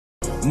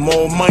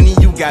More money,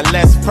 you got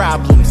less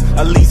problems.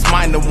 At least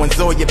minor ones,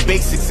 all your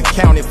basics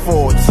accounted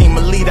for. Team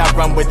elite I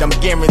run with, I'm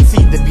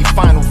guaranteed to be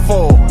Final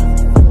Four.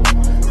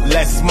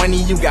 Less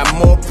money, you got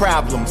more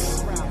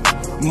problems.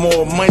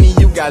 More money,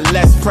 you got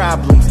less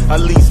problems.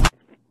 At least.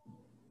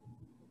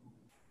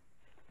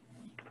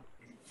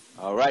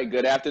 All right,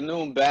 good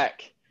afternoon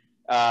back.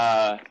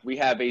 We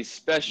have a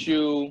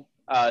special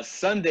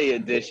Sunday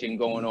edition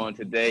going on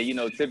today. You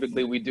know,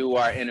 typically we do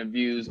our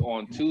interviews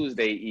on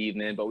Tuesday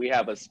evening, but we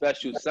have a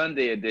special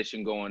Sunday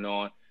edition going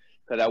on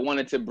because I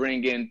wanted to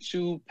bring in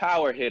two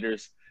power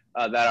hitters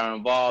that are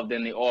involved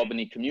in the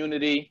Albany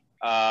community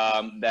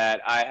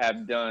that I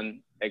have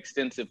done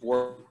extensive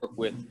work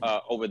with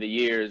over the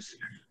years.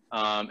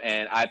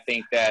 And I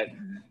think that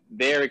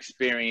their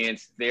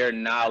experience, their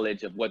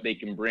knowledge of what they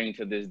can bring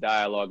to this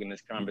dialogue and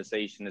this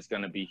conversation is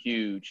going to be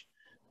huge.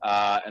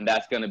 And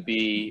that's going to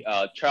be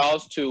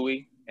Charles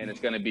Touhey, and it's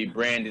going to be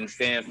Brandon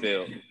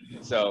Stanfield.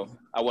 So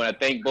I want to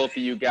thank both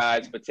of you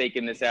guys for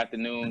taking this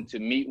afternoon to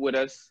meet with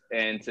us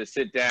and to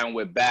sit down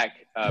with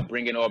back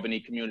bringing Albany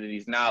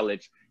community's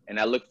knowledge. And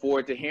I look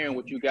forward to hearing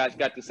what you guys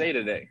got to say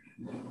today.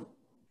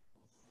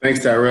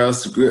 Thanks, Tyrell.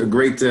 It's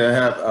great to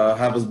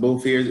have us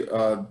both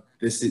here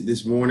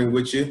this morning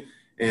with you,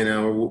 and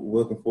we're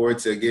looking forward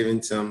to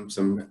giving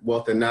some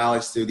wealth of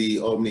knowledge to the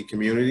Albany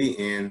community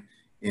and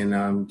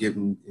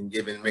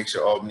make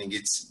sure Albany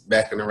gets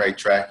back on the right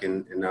track,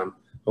 and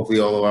hopefully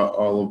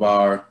all of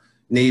our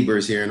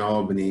neighbors here in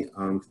Albany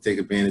can take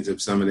advantage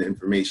of some of the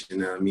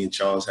information me and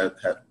Charles have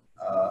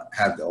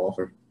to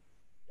offer.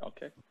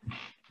 Okay.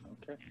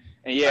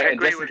 And yeah, and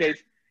just in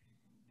case.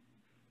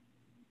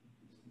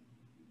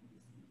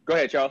 Go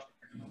ahead, Charles.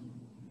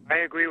 I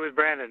agree with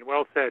Brandon.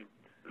 Well said.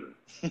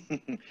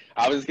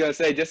 I was going to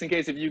say, just in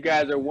case if you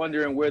guys are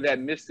wondering where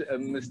that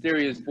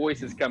mysterious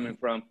voice is coming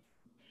from,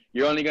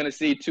 you're only going to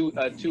see two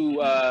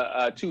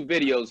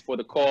videos for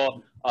the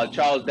call.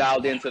 Charles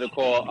dialed into the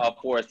call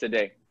for us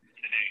today.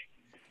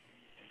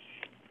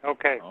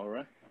 Okay. All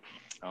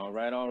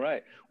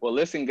right. Well,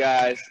 listen,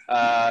 guys.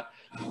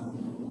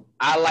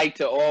 I like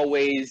to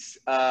always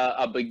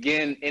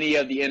begin any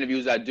of the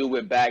interviews I do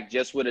with back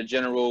just with a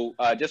general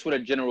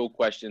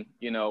question.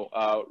 You know,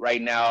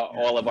 right now,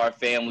 all of our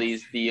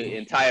families, the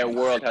entire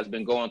world has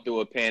been going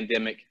through a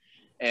pandemic,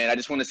 and I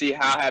just want to see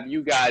how have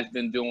you guys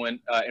been doing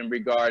in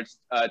regards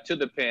to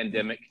the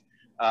pandemic.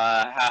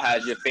 How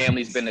has your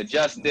families been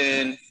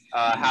adjusting?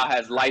 How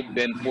has life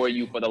been for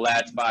you for the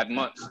last 5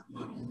 months?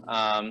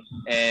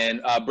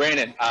 And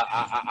Brandon,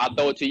 I'll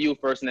throw it to you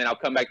first, and then I'll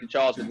come back to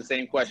Charles with the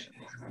same question.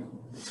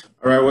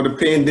 All right. Well, the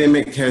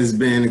pandemic has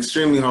been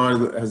extremely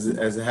hard, as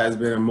it has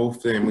been on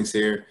most families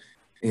here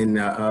in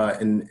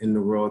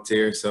the world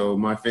here. So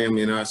my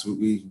family and us,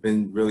 we've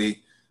been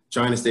really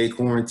trying to stay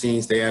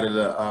quarantined, stay out of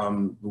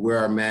the wear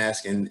our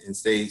mask, and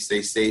stay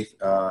safe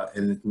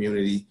in the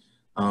community.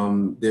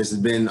 There's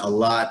been a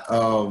lot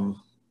of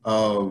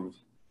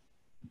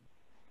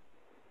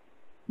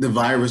the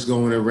virus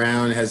going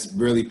around. It has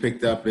really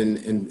picked up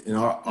in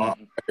our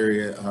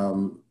area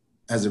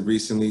as of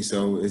recently.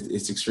 So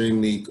it's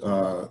extremely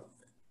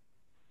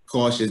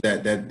cautious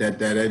that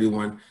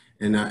everyone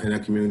in our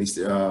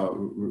community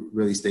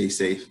really stay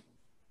safe.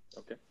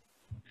 Okay.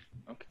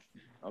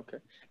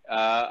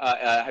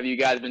 Have you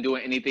guys been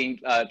doing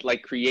anything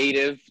like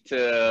creative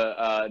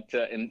to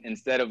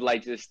instead of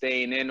like just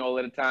staying in all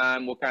of the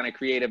time? What kind of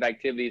creative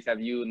activities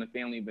have you and the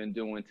family been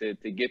doing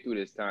to get through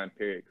this time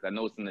period? Because I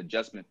know it's an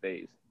adjustment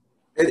phase.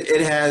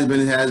 It has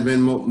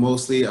been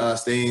mostly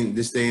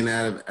staying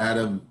out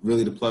of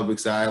really the public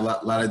side. A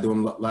lot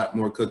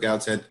more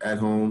cookouts at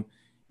home,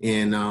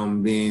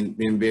 and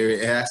being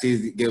very. It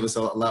actually gave us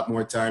a lot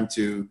more time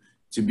to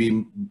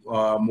be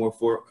more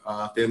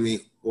family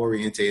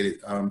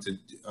orientated, to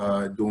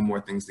doing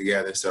more things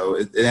together. So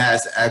it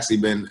has actually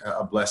been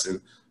a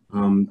blessing.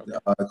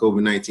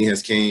 COVID-19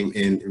 has came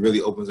and it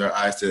really opens our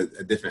eyes to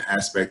a different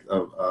aspect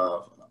of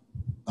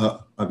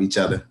each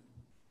other.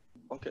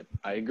 Okay,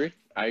 I agree.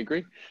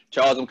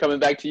 Charles, I'm coming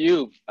back to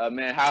you.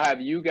 Man, how have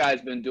you guys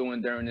been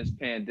doing during this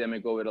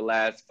pandemic over the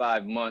last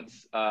 5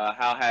 months?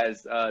 How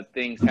has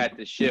things had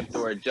to shift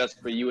or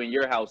adjust for you and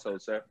your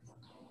household, sir?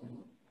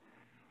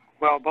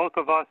 Well, both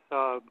of us,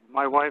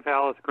 my wife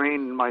Alice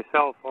Green and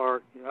myself,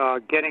 are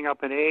getting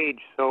up in age,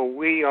 so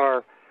we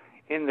are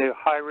in the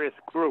high-risk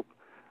group.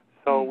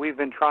 So we've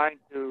been trying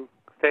to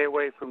stay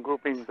away from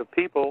groupings of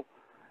people,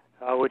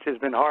 which has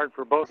been hard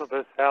for both of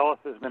us. Alice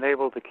has been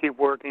able to keep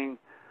working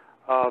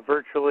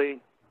virtually,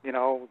 you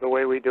know, the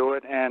way we do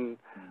it, and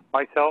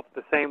myself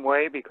the same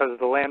way. Because of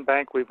the land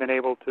bank, we've been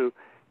able to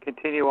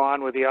continue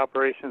on with the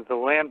operations of the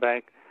land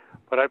bank,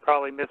 but I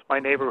probably miss my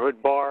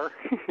neighborhood bar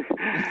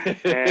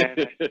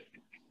and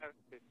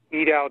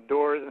eat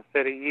outdoors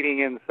instead of eating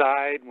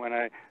inside when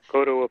I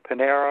go to a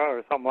Panera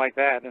or something like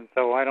that. And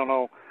so I don't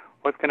know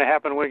what's going to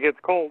happen when it gets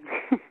cold.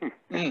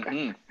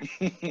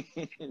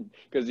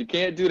 Because you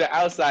can't do the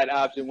outside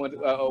option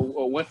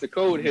once the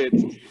code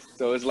hits.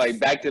 So it's like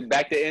back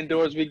to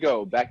indoors we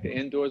go. There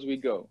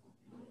you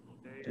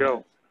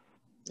go.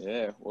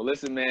 Yeah. Well,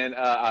 listen, man.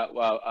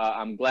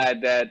 I'm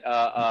glad that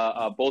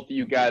both of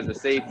you guys are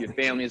safe. Your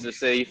families are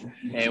safe,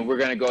 and we're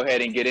gonna go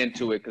ahead and get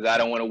into it because I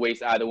don't want to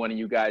waste either one of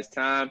you guys'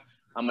 time.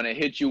 I'm gonna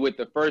hit you with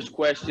the first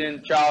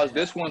question, Charles.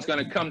 This one's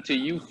gonna come to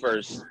you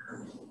first.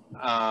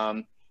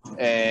 Um,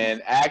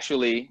 and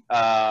actually,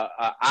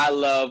 I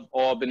love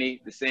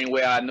Albany the same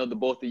way I know the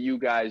both of you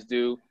guys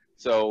do.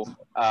 So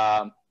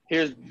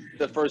here's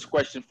the first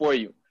question for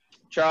you,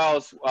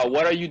 Charles.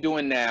 What are you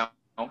doing now?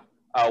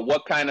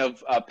 What kind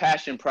of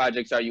passion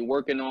projects are you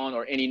working on,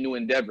 or any new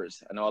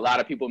endeavors? I know a lot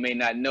of people may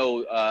not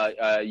know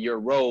your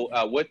role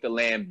with the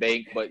land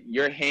bank, but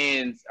your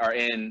hands are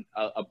in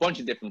a bunch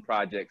of different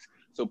projects.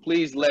 So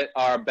please let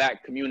our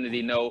back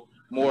community know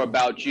more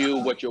about you,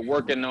 what you're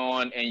working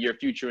on, and your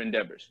future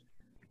endeavors.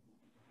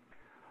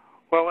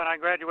 Well, when I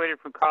graduated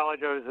from college,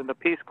 I was in the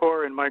Peace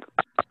Corps and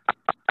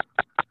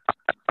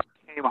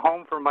came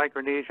home from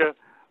Micronesia.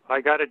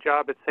 I got a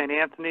job at St.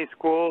 Anthony's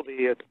School,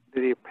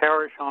 the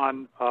parish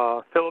on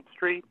Phillip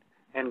Street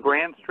and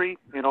Grand Street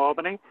in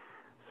Albany.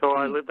 So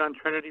I lived on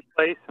Trinity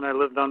Place and I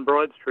lived on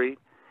Broad Street.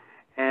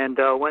 And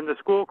when the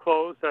school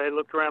closed, I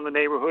looked around the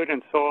neighborhood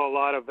and saw a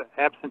lot of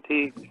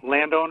absentee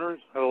landowners,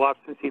 a lot of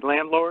absentee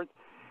landlords.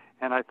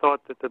 And I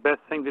thought that the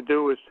best thing to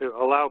do was to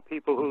allow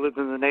people who lived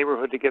in the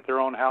neighborhood to get their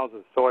own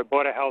houses. So I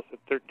bought a house at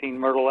 13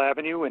 Myrtle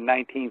Avenue in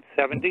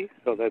 1970,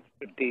 so that's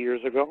 50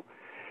 years ago.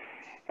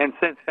 And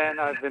since then,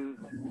 I've been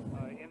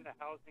in the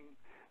housing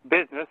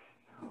business,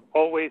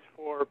 always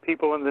for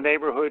people in the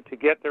neighborhood to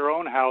get their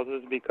own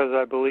houses, because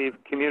I believe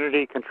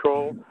community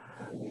control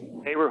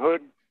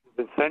neighborhood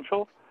is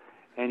essential,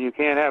 and you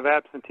can't have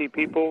absentee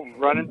people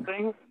running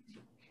things.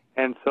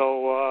 And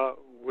so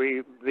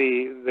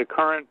the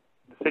current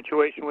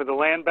situation with the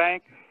land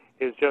bank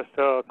is just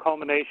a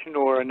culmination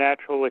or a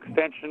natural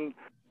extension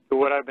to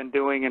what I've been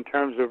doing in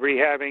terms of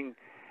rehabbing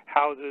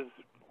houses,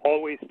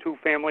 always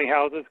two-family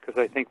houses,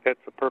 because I think that's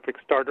the perfect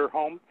starter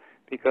home,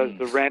 because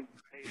the rent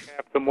pays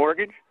half the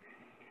mortgage,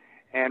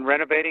 and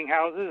renovating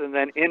houses, and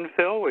then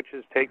infill, which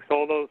takes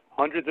all those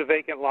hundreds of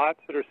vacant lots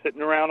that are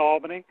sitting around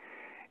Albany,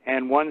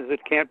 and ones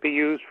that can't be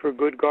used for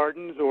good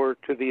gardens or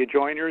to the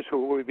adjoiners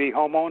who would be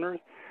homeowners.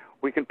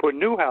 We can put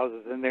new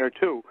houses in there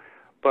too,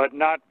 but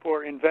not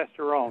for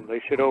investor-owned.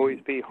 They should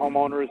always be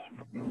homeowners.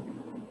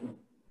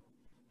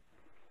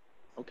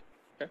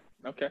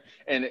 Okay.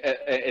 And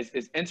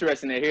it's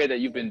interesting to hear that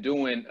you've been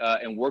doing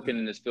and working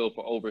in this field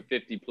for over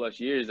 50 plus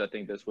years. I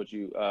think that's what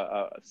you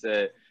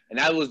said. And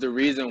that was the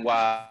reason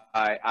why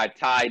I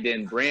tied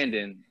in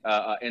Brandon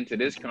into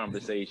this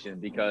conversation,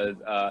 because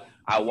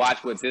I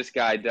watch what this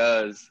guy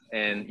does,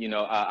 and, you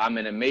know, I'm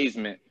in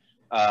amazement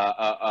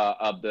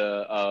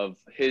of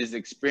his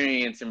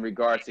experience in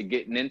regards to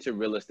getting into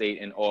real estate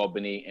in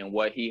Albany and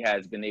what he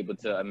has been able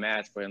to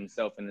amass for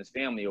himself and his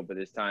family over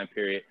this time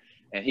period.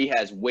 And he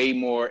has way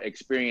more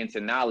experience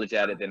and knowledge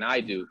at it than I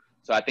do.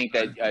 So I think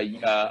that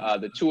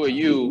the two of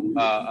you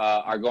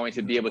are going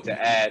to be able to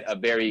add a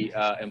very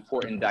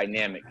important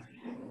dynamic.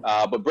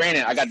 But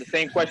Brandon, I got the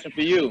same question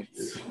for you.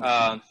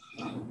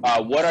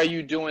 What are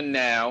you doing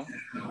now?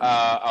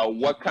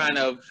 What kind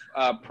of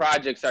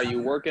projects are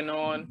you working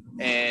on,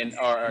 and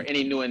or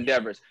any new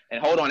endeavors? And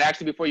hold on,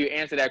 actually, before you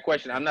answer that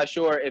question, I'm not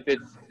sure if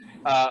it's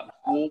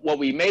what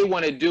we may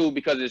want to do,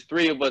 because there's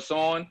three of us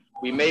on.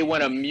 We may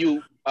want to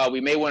mute.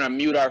 We may want to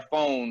mute our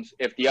phones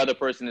if the other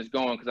person is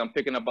going, because I'm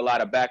picking up a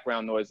lot of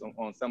background noise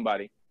on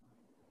somebody.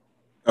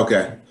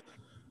 Okay.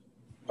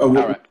 All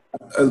right.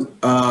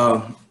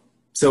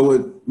 So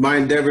with my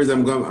endeavors,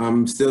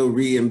 I'm still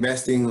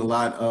reinvesting a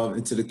lot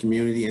into the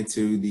community,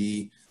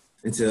 into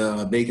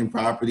vacant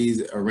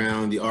properties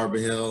around the Arbor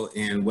Hill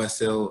and West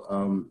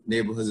Hill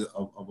neighborhoods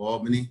of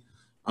Albany.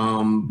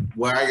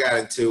 Where I got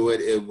into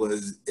it,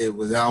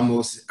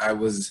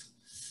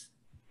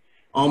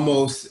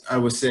 I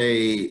would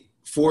say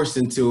forced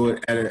into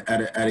it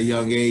at a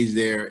young age.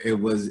 There, it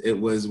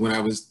was when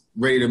I was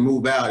ready to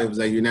move out. It was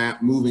like, you're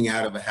not moving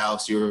out of a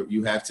house.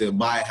 You have to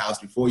buy a house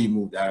before you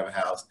moved out of a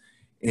house.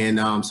 And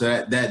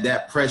so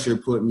that pressure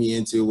put me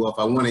into, well, if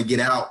I want to get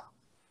out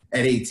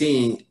at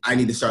 18, I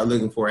need to start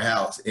looking for a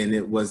house. And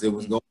it was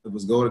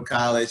go to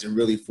college and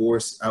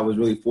I was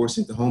really forced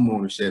into home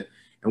ownership.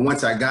 And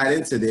once I got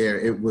into there,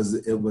 it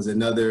was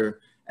another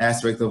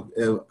aspect of,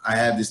 I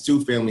have this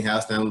two-family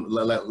house now.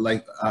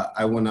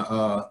 I want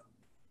to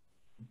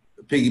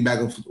piggyback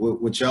on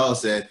what y'all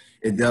said.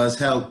 It does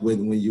help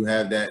when you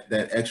have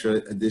that extra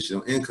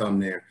additional income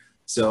there.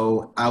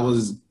 So I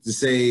was, to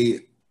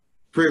say,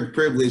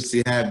 privileged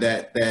to have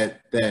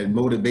that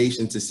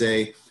motivation to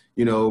say,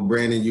 you know,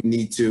 Brandon, you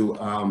need to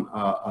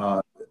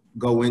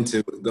go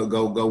into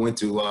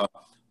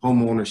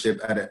home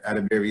ownership at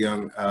a very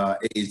young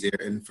age there.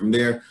 And from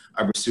there,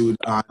 I pursued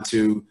on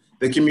to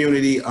the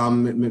community,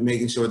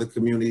 making sure the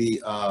community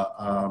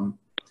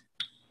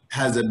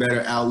has a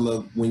better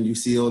outlook when you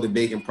see all the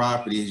vacant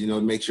properties, you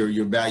know, make sure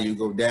your value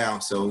go down.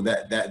 So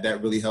that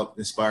really helped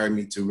inspire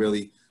me to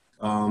really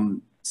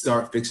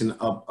start fixing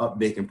up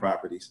vacant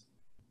properties.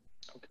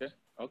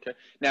 Okay.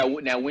 Now,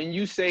 when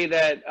you say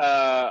that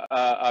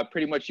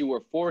pretty much you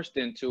were forced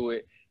into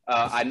it,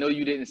 I know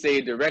you didn't say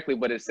it directly,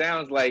 but it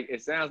sounds like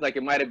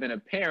it might have been a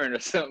parent or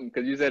something,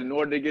 because you said in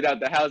order to get out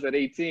the house at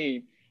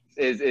 18,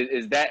 was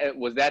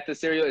that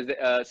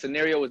the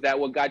scenario? Was that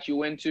what got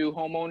you into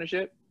home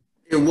ownership?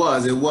 It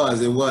was.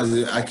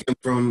 I came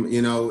from,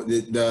 you know,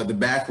 the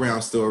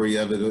background story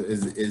of it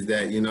is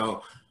that, you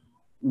know,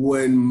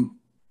 when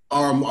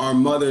my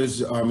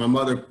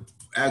mother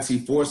actually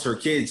forced her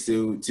kids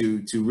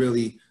to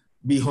really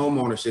be home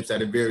ownerships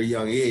at a very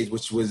young age,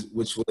 which was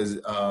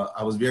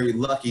I was very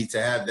lucky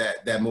to have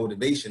that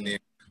motivation there,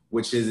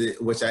 which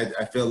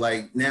I feel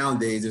like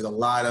nowadays there's a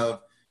lot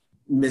of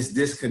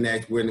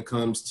disconnect when it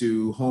comes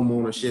to home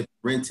ownership,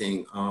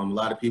 renting. A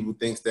lot of people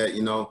think that,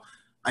 you know,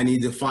 I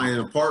need to find an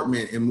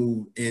apartment and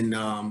move in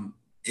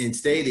and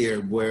stay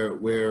there,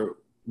 where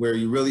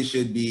you really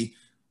should be,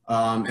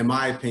 in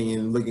my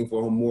opinion, looking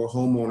for more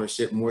home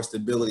ownership, more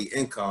stability,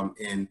 income,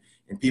 and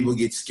people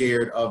get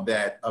scared of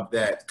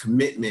that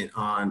commitment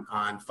on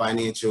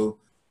financial,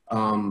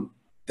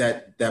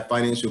 that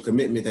financial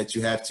commitment that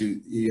you have to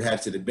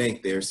the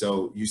bank there.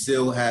 So you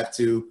still have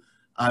to,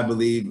 I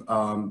believe,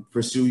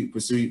 pursue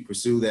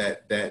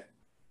that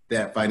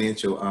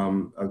financial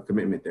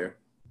commitment there.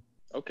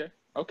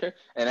 Okay.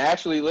 And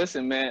actually,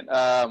 listen, man,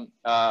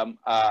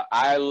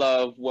 I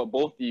love what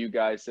both of you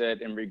guys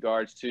said in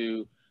regards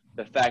to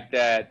the fact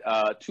that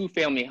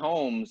two-family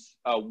homes,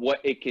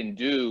 what it can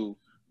do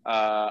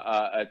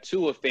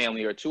to a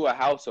family or to a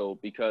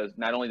household, because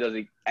not only does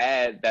it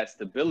add that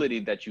stability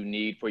that you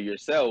need for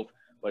yourself,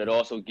 but it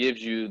also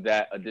gives you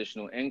that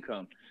additional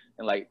income.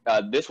 And like,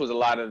 this was a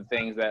lot of the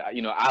things that,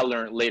 you know, I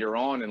learned later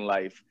on in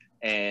life.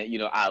 And, you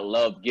know, I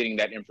love getting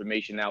that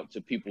information out to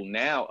people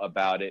now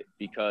about it,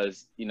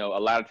 because, you know, a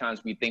lot of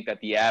times we think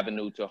that the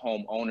avenue to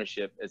home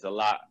ownership is a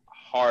lot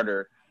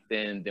harder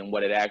than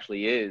what it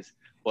actually is.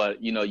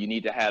 But, you know, you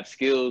need to have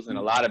skills, and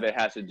a lot of it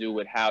has to do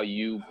with how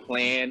you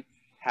plan,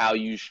 how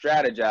you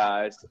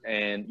strategize,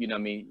 and, you know, I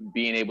mean,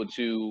 being able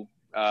to,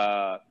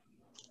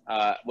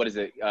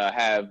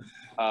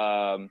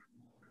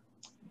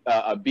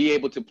 be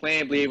able to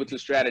plan, be able to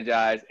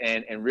strategize,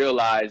 and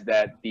realize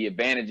that the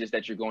advantages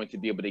that you're going to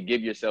be able to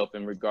give yourself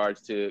in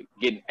regards to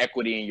getting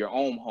equity in your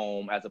own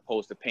home as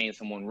opposed to paying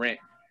someone rent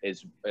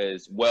is 10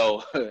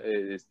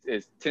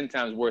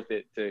 times worth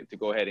it to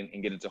go ahead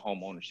and get into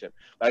home ownership.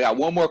 But I got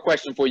one more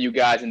question for you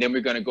guys, and then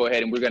we're going to go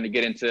ahead and we're going to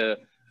get into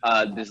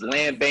this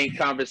land bank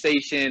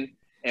conversation,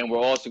 and we're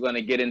also going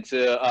to get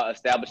into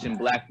establishing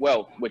Black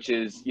wealth, which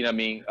is, you know what I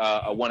mean,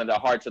 one of the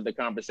hearts of the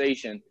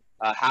conversation.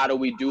 How do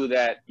we do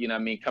that? You know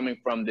what I mean, coming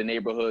from the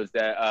neighborhoods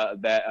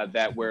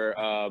that we're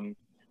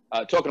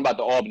talking about,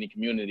 the Albany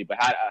community, but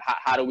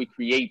how do we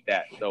create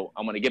that? So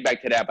I'm going to get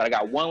back to that, but I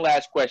got one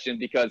last question,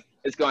 because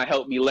it's going to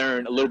help me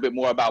learn a little bit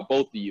more about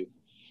both of you.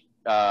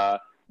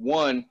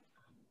 One,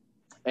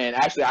 and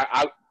actually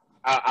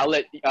I'll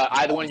let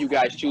either one of you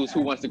guys choose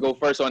who wants to go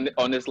first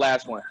on this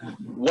last one.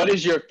 What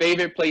is your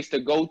favorite place to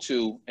go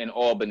to in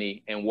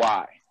Albany, and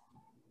why?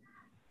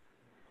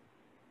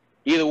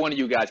 Either one of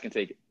you guys can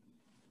take it.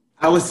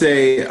 I would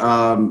say,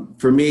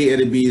 for me,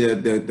 it'd be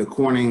the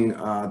Corning,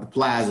 the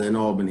Plaza in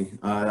Albany.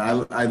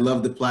 I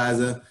love the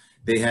Plaza.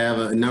 They have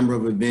a number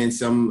of events.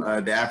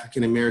 The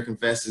African American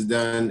Fest is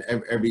done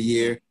every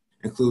year,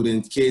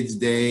 including Kids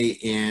Day,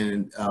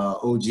 and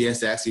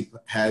OGS actually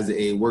has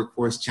a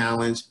workforce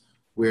challenge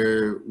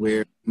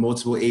where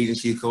multiple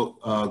agencies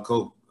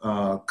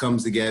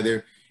comes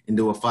together and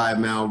do a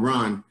 5-mile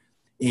run.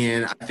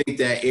 And I think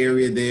that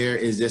area there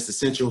is just a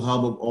central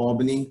hub of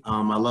Albany.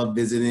 I love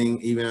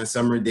visiting, even on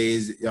summer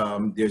days.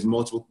 There's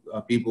multiple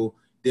people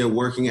there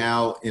working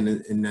out in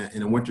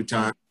the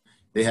wintertime.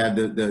 They have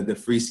the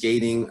free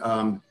skating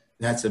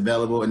that's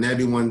available. And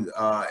everyone,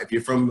 if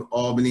you're from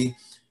Albany,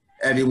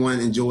 everyone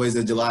enjoys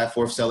the July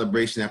 4th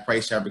celebration that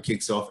Price Chopper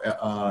kicks off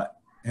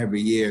every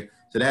year.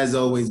 So that has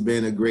always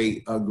been a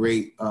great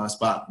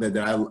spot that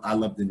I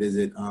love to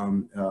visit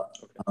on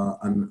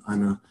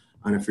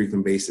a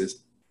frequent basis.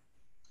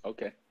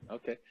 Okay.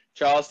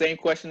 Charles, same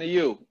question to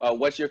you.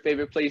 What's your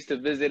favorite place to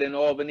visit in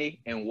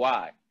Albany, and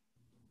why?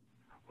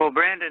 Well,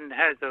 Brandon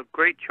has a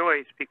great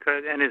choice,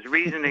 and his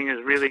reasoning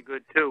is really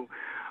good too.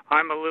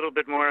 I'm a little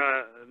bit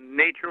more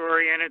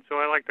nature-oriented, so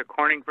I like the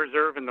Corning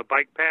Preserve and the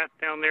bike path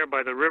down there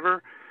by the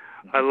river.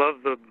 I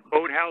love the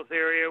boathouse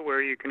area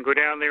where you can go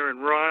down there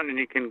and run, and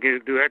you can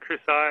do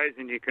exercise,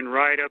 and you can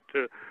ride up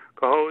to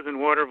Cohoes and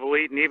Waterville,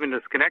 and even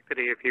to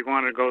Schenectady if you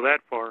want to go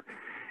that far.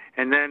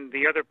 And then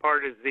the other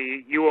part is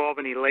the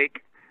UAlbany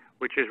Lake,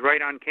 which is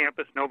right on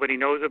campus. Nobody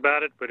knows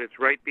about it, but it's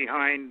right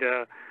behind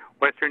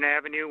Western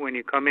Avenue. When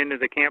you come into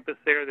the campus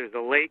there's a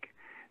lake.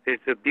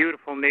 It's a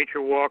beautiful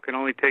nature walk. It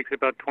only takes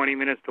about 20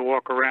 minutes to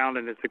walk around,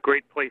 and it's a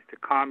great place to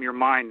calm your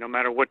mind no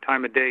matter what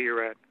time of day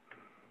you're at.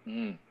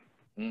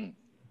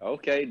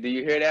 Okay, do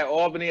you hear that,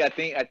 Albany? I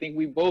think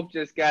we both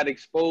just got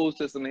exposed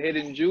to some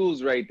hidden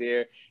jewels right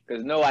there,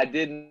 because no, I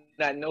did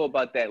not know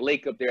about that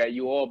lake up there at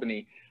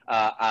UAlbany.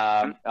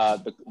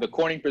 The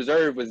Corning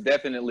Preserve was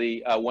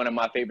definitely one of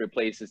my favorite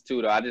places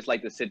too, though. I just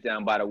like to sit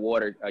down by the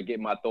water, get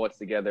my thoughts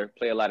together,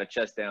 play a lot of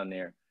chess down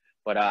there.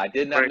 But I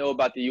did not know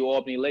about the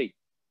UAlbany Lake.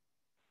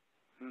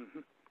 Mm-hmm.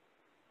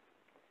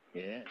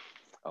 Yeah.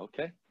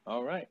 Okay.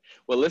 All right.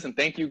 Well, listen,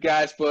 thank you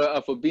guys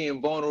for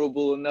being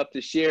vulnerable enough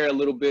to share a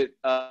little bit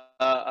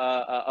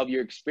of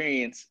your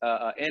experience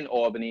in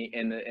Albany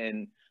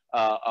and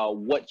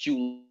what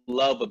you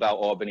love about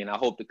Albany. And I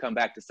hope to come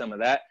back to some of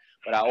that.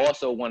 But I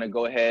also want to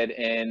go ahead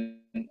and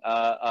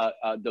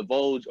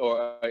divulge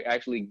or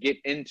actually get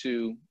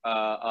into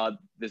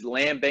this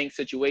land bank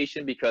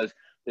situation, because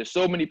there's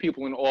so many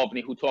people in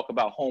Albany who talk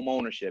about home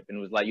ownership, and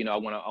it was like, I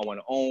want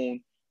to own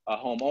a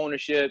home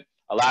ownership.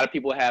 A lot of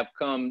people have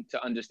come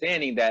to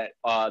understanding that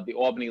the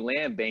Albany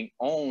Land Bank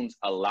owns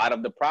a lot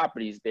of the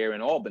properties there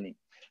in Albany.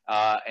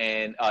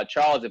 And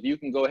Charles, if you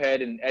can go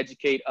ahead and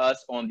educate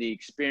us on the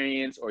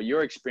experience or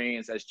your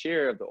experience as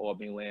chair of the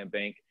Albany Land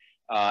Bank,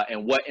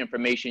 and what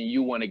information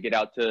you want to get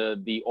out to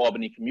the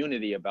Albany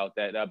community about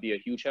that, that'd be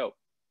a huge help.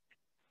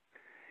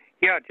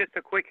 Yeah, just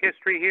a quick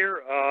history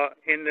here.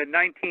 In the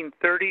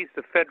 1930s,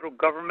 the federal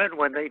government,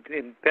 when they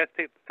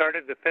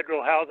started the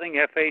federal housing,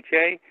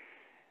 FHA,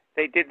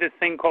 they did this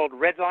thing called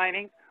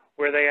redlining,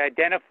 where they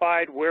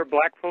identified where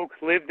black folks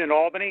lived in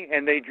Albany,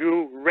 and they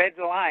drew red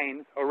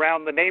lines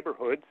around the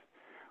neighborhoods,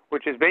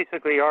 which is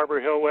basically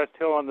Arbor Hill, West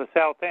Hill on the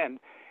south end,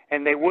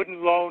 and they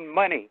wouldn't loan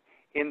money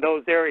in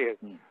those areas.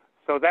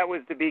 So that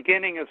was the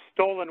beginning of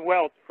stolen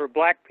wealth for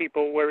black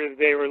people, where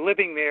they were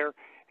living there,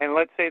 and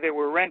let's say they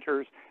were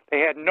renters. They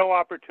had no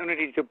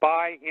opportunity to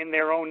buy in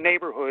their own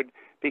neighborhood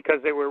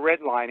because they were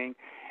redlining.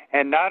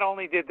 And not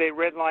only did they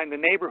redline the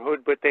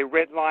neighborhood, but they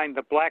redlined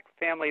the black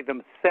family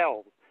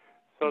themselves,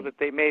 so that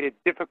they made it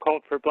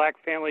difficult for black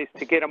families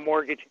to get a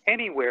mortgage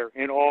anywhere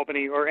in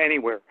Albany or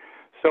anywhere.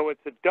 So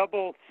it's a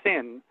double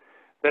sin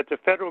that the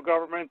federal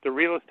government, the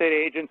real estate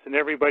agents, and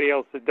everybody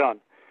else had done.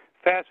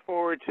 Fast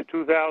forward to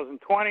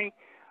 2020,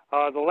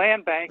 the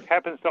land bank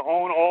happens to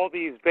own all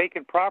these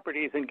vacant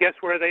properties, and guess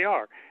where they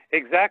are?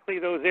 Exactly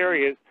those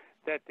areas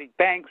that the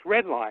banks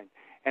redlined.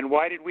 And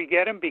why did we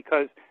get them?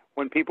 Because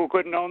when people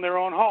couldn't own their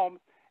own homes,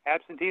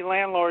 absentee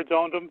landlords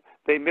owned them.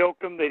 They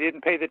milked them. They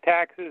didn't pay the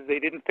taxes. They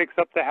didn't fix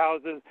up the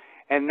houses.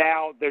 And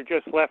now they're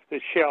just left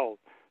as shells.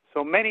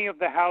 So many of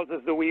the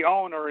houses that we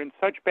own are in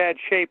such bad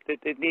shape that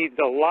it needs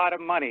a lot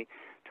of money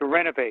to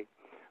renovate.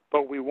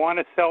 But we want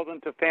to sell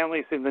them to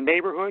families in the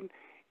neighborhood.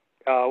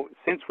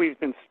 Since we've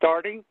been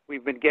starting,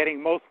 we've been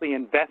getting mostly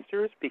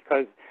investors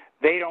because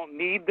they don't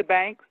need the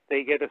banks.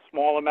 They get a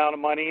small amount of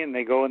money, and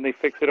they go and they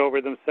fix it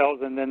over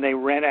themselves, and then they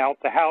rent out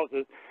the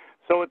houses.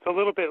 So it's a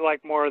little bit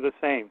like more of the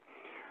same.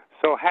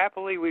 So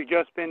happily, we've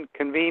just been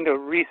convened a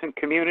recent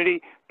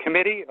community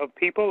committee of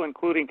people,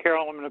 including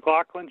Carolyn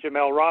McLaughlin,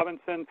 Jamel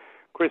Robinson,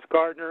 Chris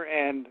Gardner,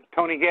 and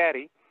Tony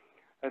Gaddy.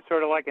 It's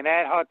sort of like an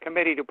ad hoc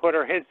committee to put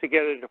our heads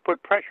together to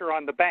put pressure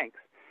on the banks,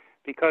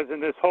 because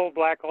in this whole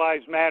Black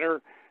Lives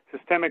Matter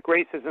systemic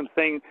racism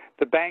thing,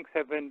 the banks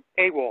have been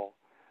AWOL.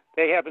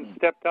 They haven't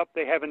stepped up.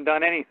 They haven't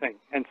done anything.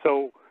 And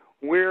so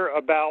we're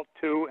about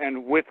to,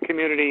 and with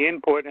community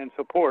input and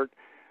support,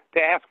 to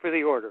ask for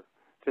the order,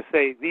 to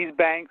say these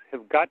banks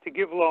have got to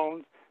give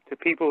loans to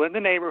people in the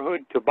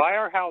neighborhood to buy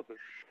our houses.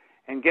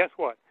 And guess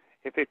what?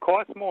 If it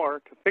costs more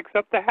to fix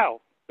up the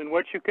house than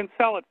what you can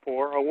sell it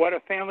for or what a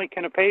family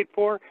can have paid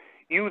for,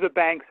 you, the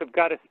banks, have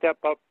got to step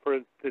up for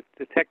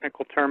the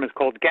technical term is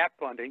called gap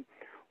funding,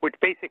 which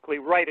basically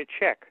write a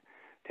check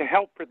to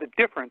help for the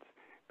difference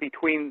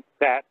between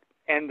that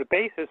and the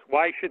basis.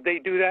 Why should they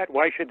do that?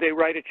 Why should they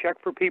write a check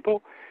for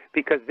people?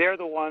 Because they're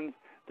the ones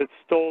that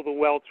stole the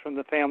wealth from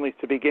the families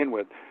to begin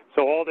with.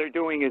 So all they're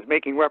doing is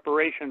making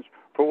reparations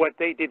for what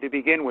they did to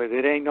begin with.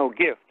 It ain't no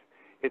gift.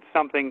 It's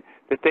something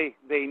that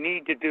they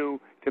need to do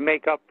to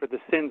make up for the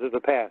sins of the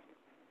past.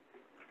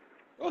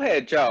 Go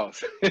ahead,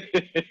 Charles.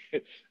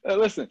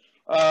 Listen,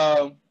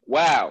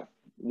 wow.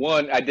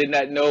 One, I did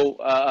not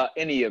know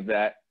any of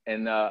that.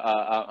 And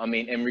I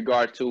mean, in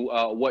regard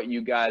to what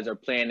you guys are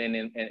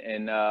planning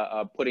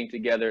and putting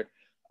together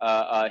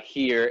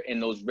here in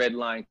those red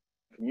line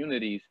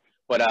communities.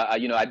 But,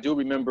 I do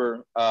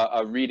remember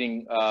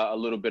reading a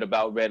little bit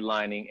about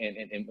redlining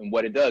and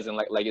what it does. And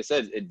like it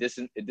says, it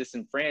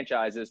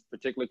disenfranchises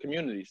particular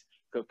communities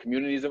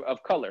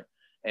of color.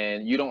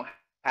 And you don't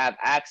have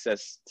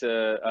access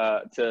to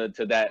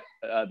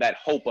that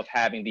hope of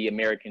having the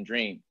American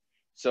dream.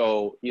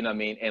 So, you know what I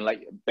mean? And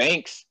like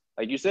banks,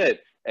 like you said,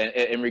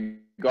 in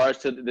regards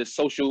to the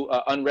social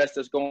unrest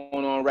that's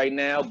going on right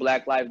now,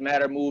 Black Lives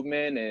Matter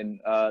movement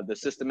and the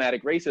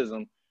systematic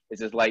racism,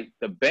 it's just like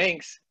the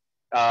banks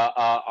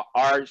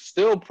are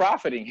still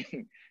profiting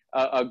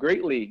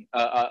greatly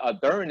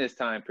during this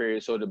time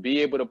period. So to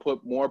be able to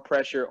put more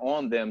pressure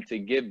on them to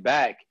give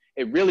back,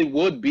 it really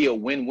would be a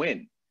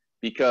win-win,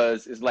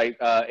 because it's like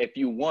if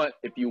you want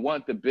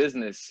the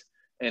business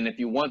and if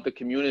you want the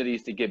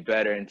communities to get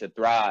better and to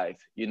thrive,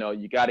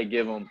 you got to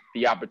give them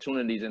the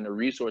opportunities and the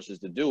resources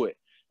to do it.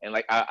 And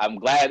like I'm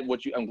glad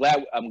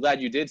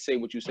you did say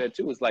what you said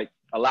too. It's like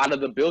a lot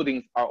of the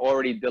buildings are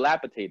already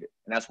dilapidated,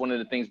 and that's one of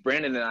the things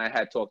Brandon and I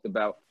had talked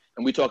about,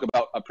 and we talk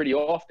about pretty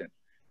often.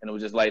 And it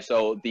was just like,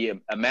 so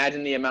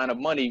imagine the amount of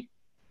money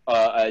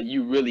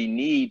you really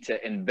need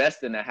to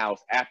invest in a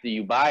house after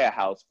you buy a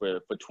house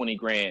for 20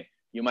 grand,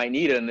 you might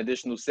need an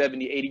additional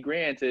 70, 80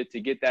 grand to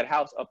get that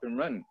house up and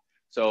running.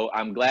 So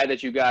I'm glad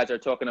that you guys are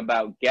talking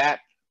about gap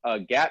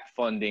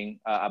funding.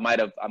 I might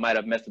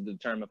have messed up the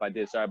term if I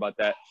did. Sorry about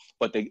that.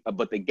 But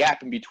the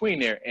gap in between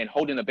there, and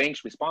holding the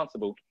banks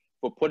responsible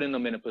for putting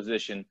them in a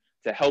position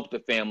to help the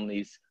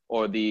families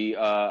or the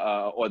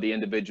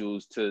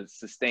individuals to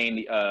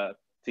sustain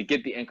to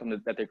get the income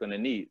that they're going to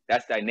need.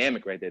 That's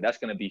dynamic right there. That's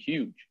going to be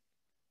huge.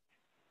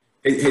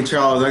 Hey,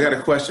 Charles, I got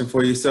a question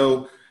for you.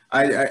 So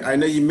I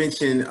know you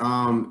mentioned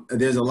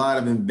there's a lot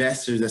of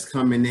investors that's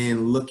coming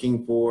in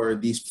looking for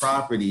these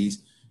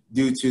properties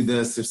due to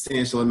the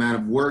substantial amount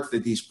of work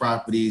that these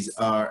properties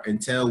are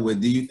entailed with.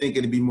 Do you think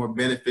it'd be more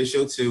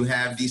beneficial to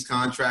have these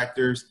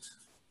contractors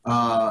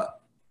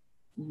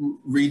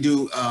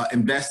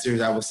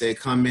investors, I would say,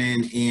 come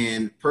in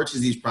and purchase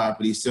these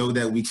properties so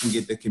that we can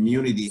get the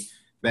community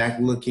back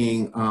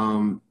looking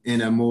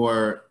in a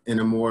more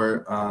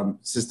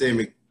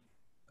systemic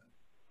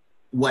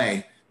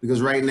way? Because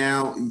right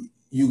now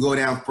you go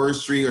down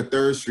First Street or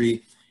Third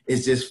Street,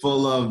 it's just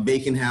full of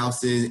vacant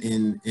houses,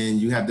 and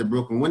you have the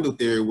broken window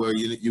theory where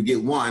you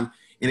get one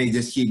and they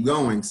just keep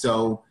going.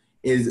 So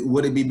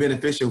would it be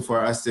beneficial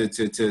for us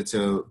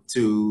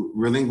to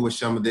relinquish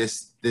some of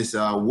this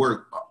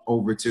work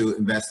over to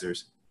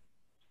investors?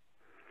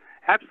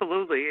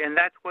 Absolutely, and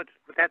that's what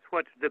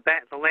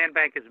the land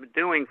bank has been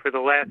doing for the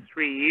last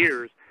 3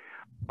 years.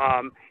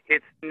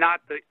 It's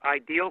not the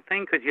ideal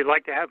thing because you'd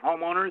like to have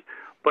homeowners,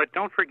 but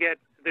don't forget,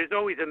 there's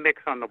always a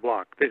mix on the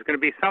block. There's going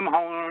to be some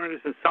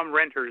homeowners and some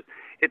renters.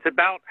 It's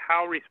about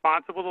how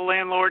responsible the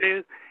landlord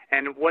is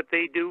and what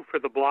they do for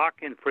the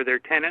block and for their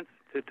tenants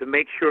to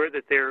make sure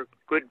that they're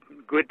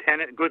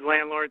good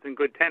landlords and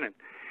good tenants.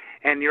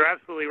 And you're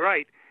absolutely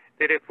right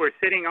that if we're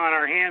sitting on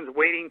our hands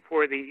waiting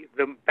for the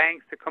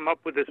banks to come up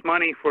with this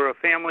money for a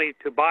family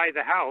to buy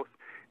the house,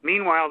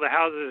 meanwhile the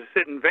houses are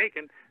sitting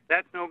vacant,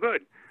 that's no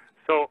good.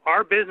 So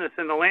our business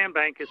in the land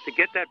bank is to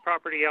get that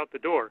property out the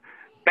door.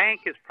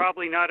 Bank is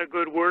probably not a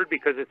good word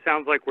because it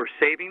sounds like we're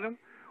saving them.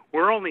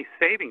 We're only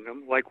saving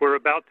them, like we're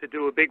about to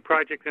do a big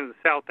project in the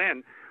South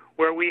End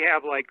where we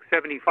have like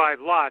 75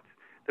 lots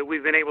that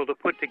we've been able to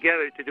put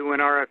together to do an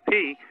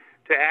RFP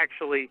to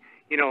actually,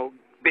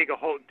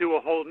 do a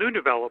whole new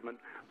development.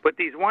 But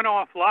these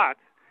one-off lots,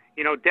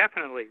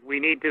 definitely we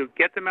need to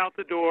get them out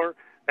the door,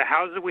 the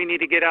houses we need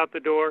to get out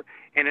the door,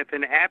 and if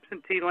an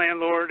absentee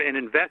landlord, an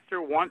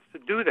investor wants to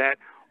do that,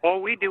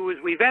 all we do is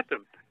we vet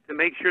them to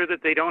make sure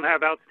that they don't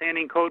have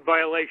outstanding code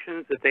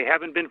violations, that they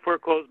haven't been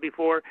foreclosed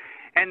before,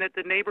 and that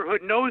the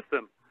neighborhood knows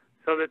them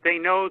so that they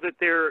know that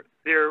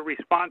they're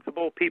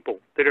responsible people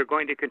that are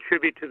going to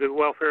contribute to the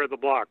welfare of the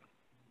block.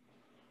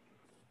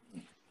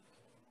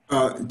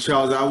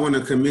 Charles, I want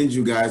to commend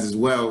you guys as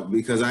well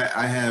because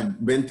I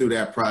have been through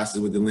that process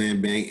with the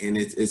land bank, and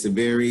it's a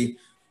very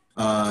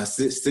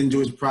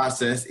strenuous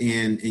process,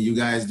 and you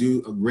guys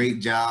do a great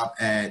job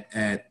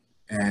at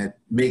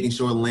making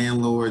sure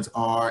landlords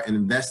and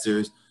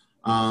investors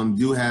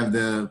do have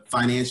the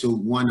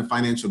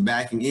financial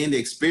backing and the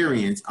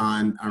experience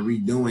on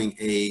redoing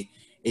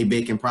a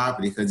vacant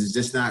property, because it's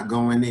just not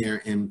going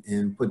there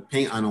and put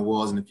paint on the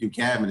walls and a few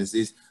cabinets.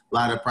 It's a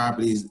lot of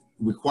properties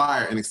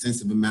require an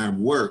extensive amount of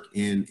work,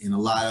 and a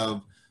lot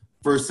of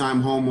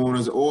first-time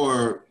homeowners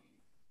or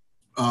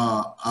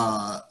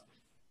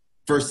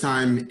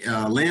first-time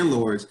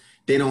landlords,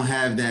 they don't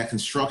have that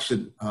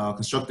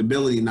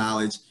constructability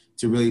knowledge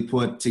to really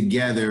put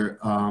together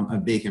a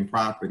vacant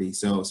property.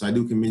 So I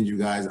do commend you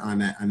guys on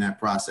that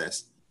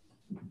process.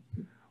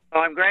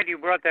 Well, I'm glad you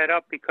brought that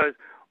up because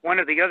one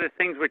of the other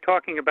things we're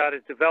talking about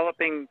is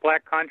developing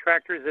black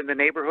contractors in the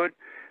neighborhood,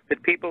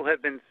 that people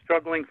have been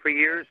struggling for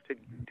years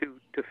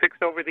to fix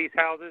over these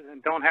houses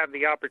and don't have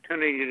the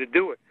opportunity to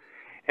do it.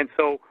 And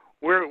so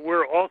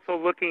we're also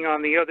looking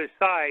on the other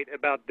side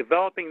about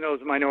developing those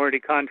minority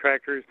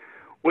contractors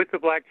with the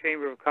Black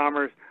Chamber of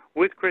Commerce,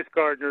 with Chris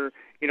Gardner,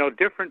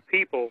 different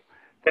people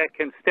that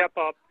can step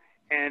up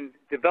and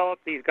develop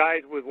these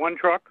guys with one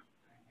truck,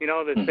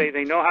 that say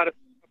they know how to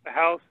fix up a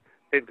house,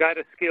 they've got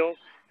a skill,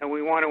 and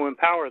we want to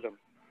empower them.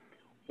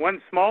 One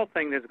small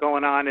thing that's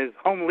going on is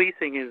Home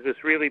Leasing is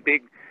this really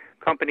big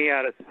company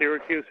out of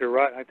Syracuse, or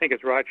I think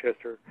it's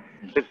Rochester,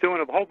 that's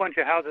doing a whole bunch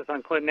of houses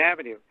on Clinton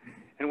Avenue.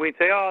 And we'd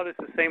say, oh, this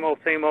is same old,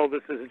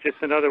 this is just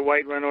another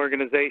white-run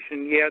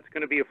organization. Yeah, it's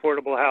going to be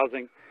affordable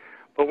housing.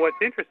 But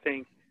what's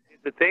interesting is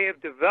that they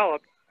have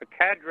developed a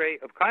cadre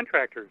of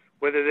contractors,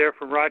 whether they're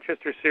from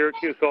Rochester,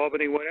 Syracuse,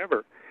 Albany,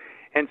 whatever.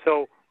 And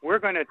so we're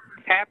going to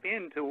tap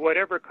into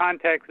whatever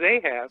contacts they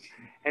have,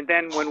 and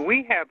then when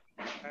we have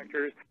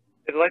contractors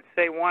that, let's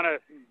say, want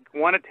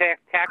to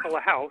tackle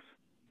a house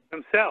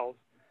themselves,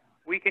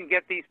 we can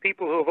get these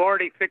people who have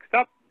already fixed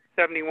up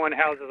 71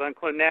 houses on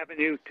Clinton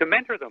Avenue to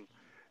mentor them,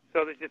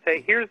 so that you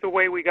say, here's the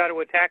way we got to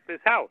attack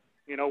this house.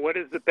 What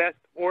is the best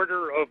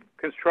order of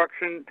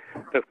construction,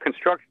 the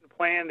construction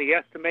plan, the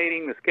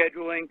estimating, the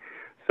scheduling,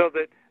 so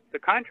that the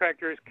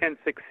contractors can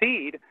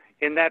succeed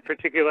in that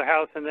particular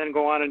house and then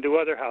go on and do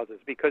other houses,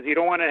 because you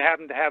don't want to have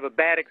them to have a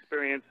bad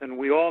experience. And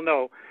we all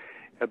know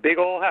a big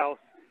old house,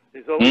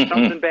 there's always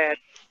something bad.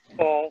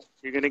 fall.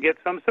 You're going to get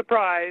some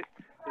surprise.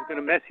 It's going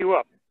to mess you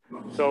up.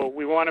 So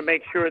we want to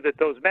make sure that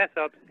those mess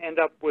ups end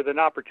up with an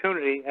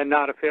opportunity and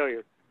not a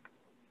failure.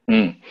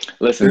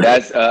 Listen,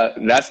 that's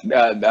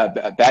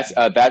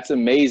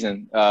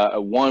amazing.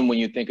 One, when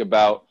you think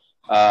about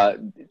a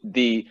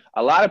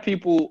lot of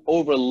people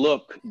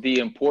overlook the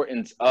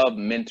importance of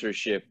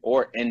mentorship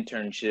or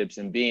internships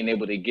and being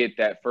able to get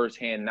that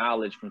firsthand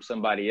knowledge from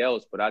somebody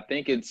else. But I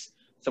think it's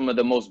some of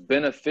the most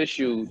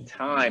beneficial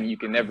time you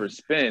can ever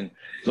spend.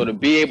 So to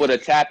be able to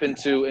tap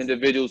into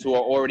individuals who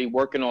are already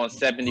working on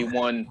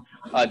 71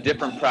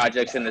 different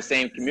projects in the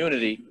same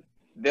community,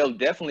 they'll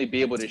definitely be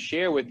able to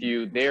share with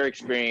you their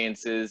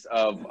experiences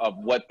of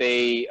what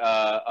they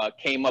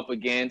came up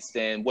against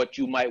and what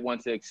you might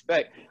want to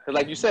expect. Because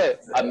like you said,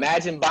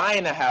 imagine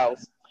buying a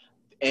house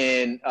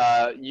and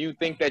you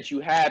think that you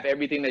have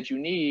everything that you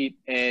need,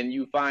 and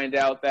you find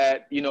out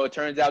that, you know, it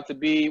turns out to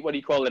be, what do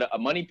you call it, a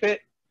money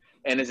pit?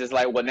 And it's just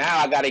like, well, now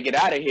I got to get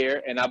out of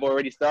here, and I've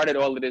already started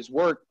all of this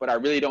work, but I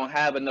really don't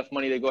have enough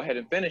money to go ahead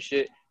and finish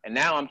it. And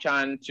now I'm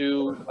trying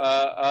to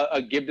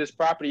give this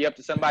property up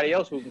to somebody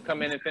else who can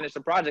come in and finish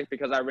the project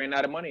because I ran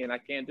out of money and I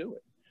can't do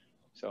it.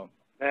 So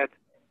that's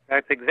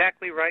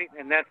exactly right,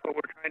 and that's what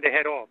we're trying to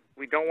head off.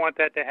 We don't want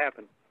that to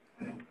happen.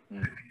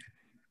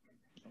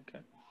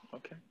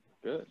 Okay,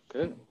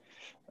 good.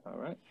 All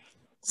right.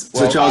 So,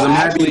 well, Charles, I'm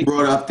happy you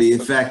brought up the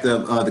effect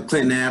of the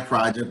Clinton Ave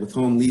project with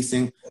home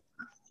leasing.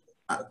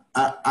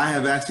 I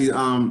have actually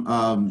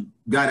got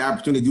the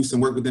opportunity to do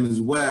some work with them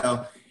as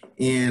well,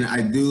 and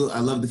I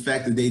love the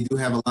fact that they do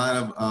have a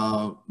lot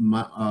of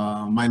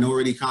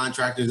minority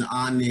contractors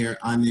on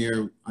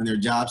their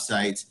job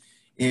sites.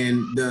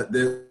 And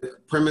the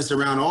premise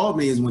around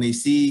Albany is when they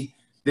see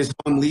this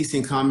home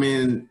leasing come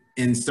in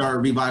and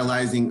start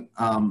revitalizing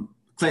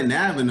Clinton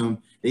Avenue,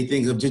 they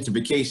think of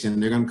gentrification.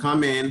 They're going to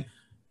come in,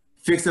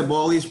 fix up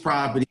all these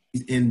properties,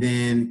 and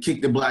then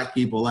kick the black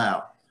people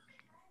out,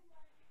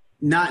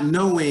 not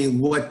knowing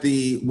what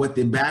the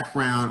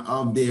background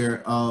of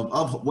their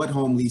of what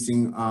home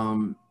leasing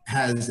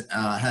has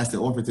to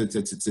offer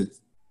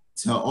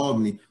to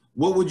Albany.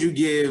 What would you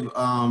give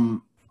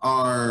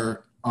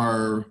our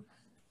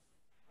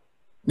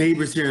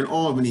neighbors here in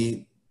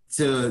Albany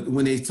to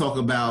when they talk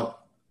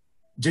about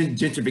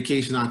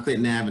gentrification on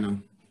Clinton Avenue?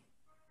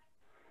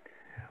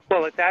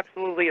 Well, it's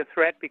absolutely a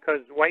threat because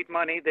white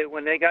money,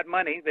 when they got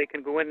money, they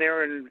can go in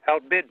there and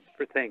outbid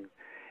for things.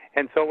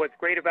 And so what's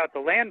great about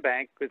the land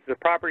bank is the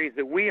properties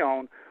that we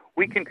own,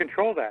 we can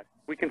control that.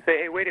 We can say,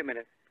 hey, wait a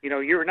minute, you know,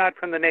 you're not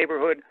from the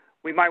neighborhood.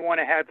 We might want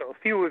to have a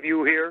few of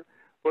you here,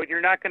 but you're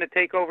not going to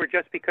take over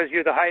just because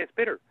you're the highest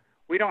bidder.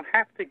 We don't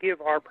have to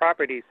give our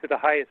properties to the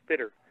highest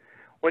bidder.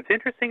 What's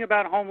interesting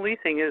about home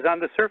leasing is on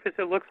the surface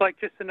it looks like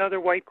just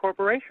another white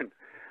corporation.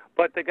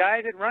 But the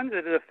guy that runs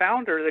it, the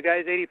founder, the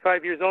guy's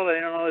 85 years old,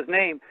 I don't know his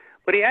name,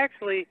 but he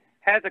actually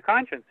has a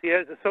conscience. He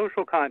has a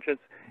social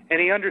conscience,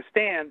 and he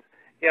understands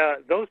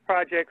those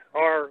projects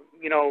are,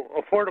 you know,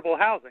 affordable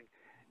housing.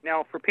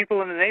 Now, for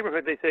people in the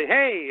neighborhood, they say,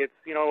 hey, it's,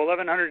 you know,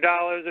 $1,100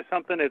 or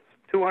something. It's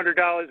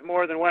 $200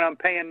 more than what I'm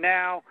paying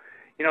now.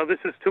 You know, this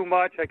is too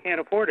much. I can't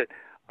afford it.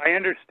 I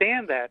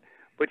understand that,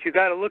 but you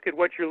got to look at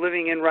what you're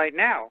living in right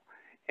now.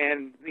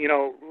 And, you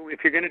know,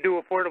 if you're going to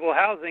do affordable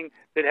housing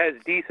that has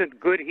decent,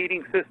 good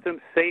heating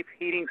systems, safe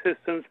heating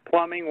systems,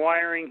 plumbing,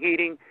 wiring,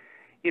 heating,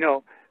 you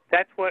know,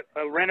 that's what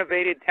a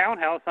renovated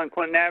townhouse on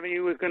Clinton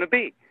Avenue is going to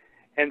be.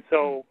 And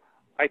so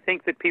I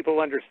think that people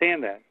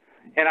understand that.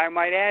 And I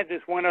might add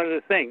this one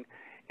other thing,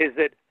 is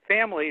that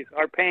families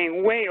are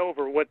paying way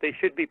over what they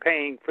should be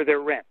paying for their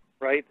rent,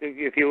 right?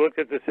 If you look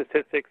at the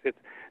statistics, it's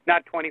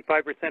not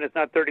 25%, it's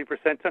not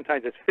 30%,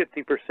 sometimes it's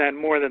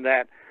 50% more than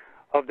that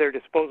of their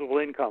disposable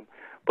income.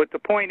 But the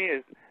point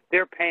is,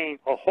 they're paying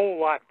a whole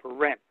lot for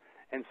rent.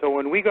 And so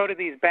when we go to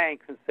these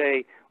banks and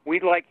say,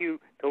 we'd like you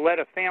to let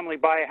a family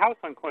buy a house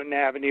on Clinton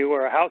Avenue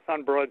or a house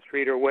on Broad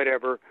Street or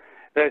whatever,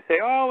 they say,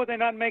 oh, well, they're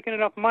not making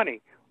enough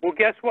money. Well,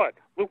 guess what?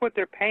 Look what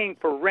they're paying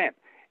for rent.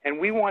 And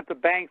we want the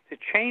banks to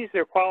change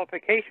their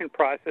qualification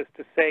process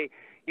to say,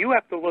 you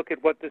have to look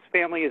at what this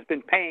family has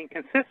been paying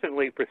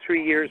consistently for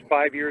 3 years,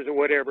 5 years, or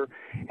whatever,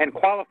 and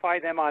qualify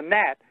them on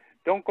that.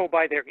 Don't go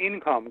by their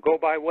income. Go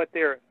by what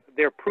their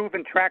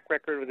proven track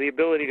record of the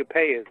ability to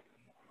pay is.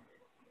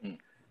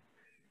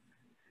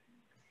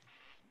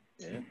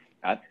 Yeah,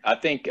 I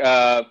think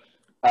that's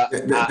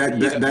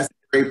a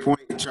great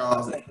point,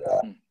 Charles.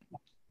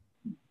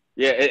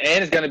 Yeah,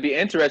 and it's going to be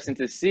interesting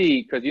to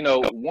see because, you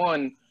know,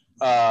 one,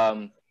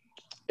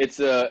 it's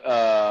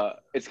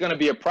going to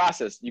be a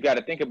process. You got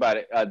to think about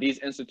it. These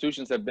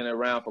institutions have been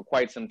around for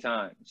quite some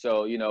time,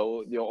 so you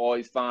know you'll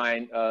always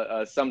find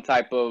some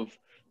type of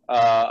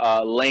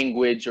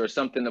language or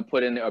something to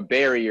put in a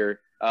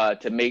barrier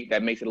that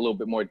makes it a little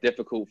bit more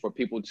difficult for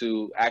people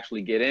to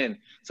actually get in.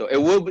 So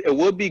it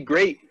would be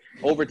great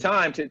over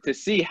time to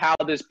see how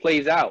this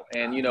plays out.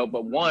 And you know,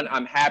 but one,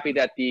 I'm happy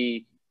that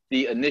the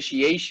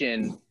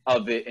initiation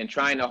of it and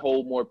trying to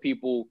hold more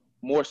people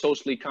more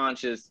socially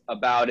conscious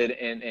about it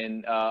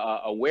and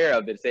aware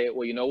of it, say,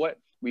 well, you know what,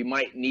 we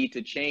might need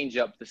to change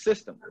up the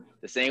system.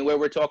 The same way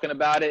we're talking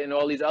about it in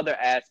all these other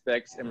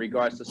aspects in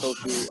regards to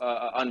social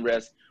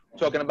unrest, we're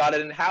talking about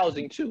it in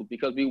housing too,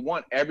 because we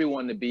want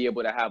everyone to be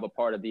able to have a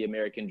part of the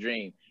American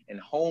dream. And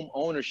home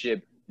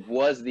ownership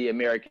was the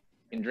American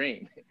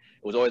dream.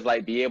 It was always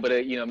like, be able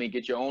to, you know what I mean,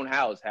 get your own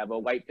house, have a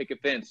white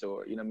picket fence,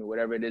 or, you know what I mean,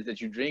 whatever it is that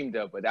you dreamed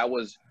of. But that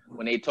was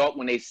when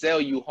they sell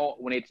you home,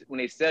 when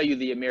they sell you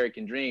the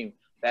American dream,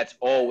 that's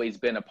always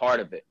been a part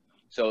of it.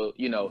 So,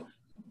 you know,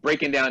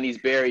 breaking down these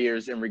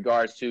barriers in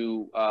regards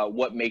to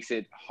what makes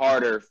it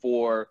harder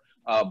for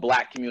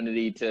Black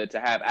community to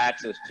have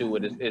access to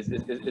it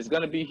is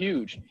going to be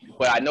huge.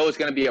 But I know it's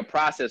going to be a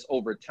process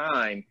over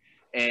time.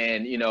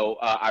 And, you know,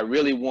 I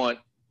really want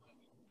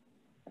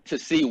to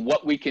see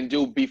what we can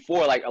do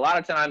before. Like, a lot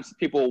of times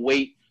people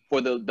wait for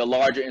the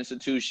larger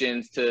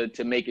institutions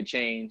to make a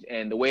change.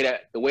 And the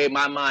way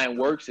my mind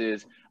works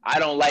is, I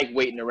don't like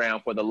waiting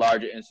around for the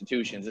larger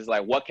institutions. It's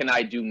like, what can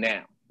I do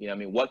now? You know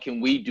what I mean? What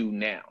can we do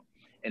now,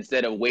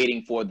 instead of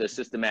waiting for the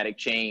systematic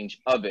change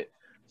of it?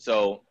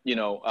 So, you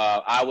know,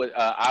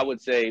 I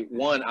would say,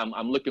 one,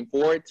 I'm looking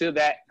forward to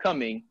that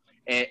coming,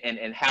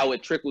 and how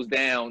it trickles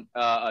down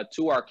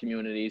to our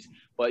communities.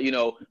 But, you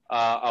know,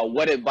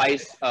 what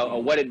advice or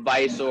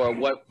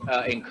what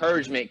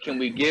encouragement can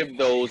we give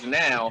those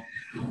now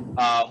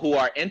who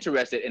are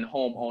interested in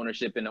home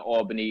ownership in the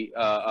Albany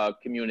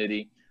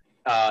community,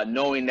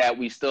 knowing that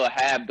we still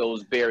have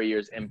those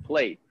barriers in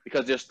play,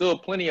 because there's still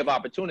plenty of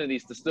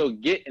opportunities to still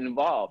get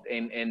involved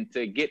and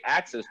to get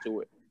access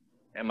to it.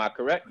 Am I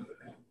correct?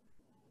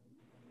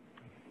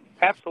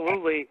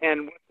 Absolutely.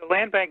 And what the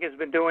Land Bank has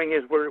been doing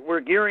is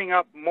we're gearing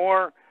up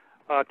more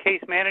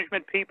case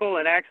management people,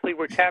 and actually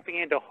we're tapping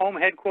into Home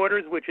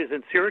Headquarters, which is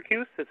in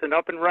Syracuse. It's an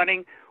up and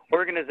running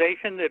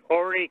organization that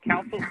already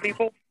counsels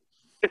people.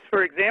 Just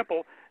for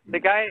example,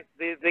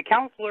 the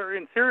counselor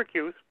in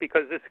Syracuse,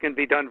 because this can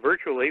be done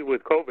virtually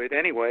with COVID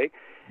anyway,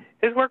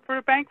 has worked for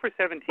a bank for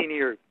 17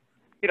 years.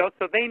 You know,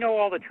 so they know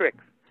all the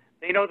tricks.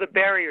 They know the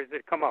barriers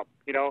that come up,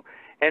 you know.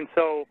 And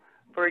so,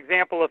 for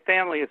example, a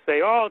family will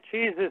say, oh,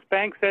 geez, this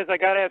bank says I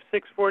got to have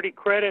 640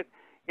 credit.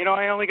 You know,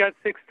 I only got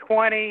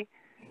 620.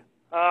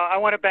 I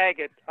want to bag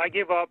it. I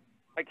give up.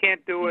 I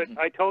can't do it.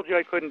 I told you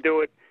I couldn't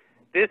do it.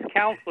 This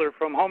counselor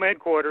from Home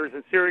Headquarters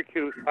in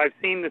Syracuse, I've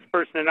seen this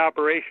person in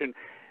operation.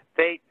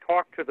 They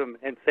talk to them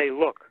and say,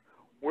 look,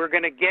 we're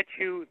going to get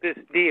you this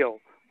deal.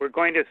 We're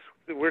going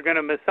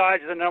to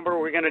massage the number.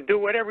 We're going to do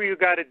whatever you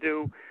got to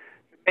do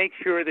to make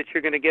sure that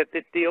you're going to get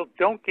this deal.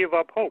 Don't give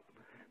up hope,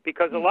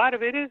 because a lot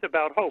of it is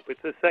about hope.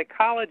 It's the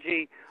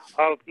psychology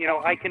of, you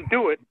know, I can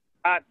do it,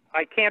 not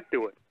I can't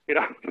do it, you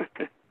know,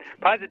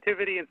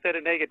 positivity instead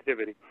of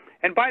negativity.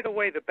 And by the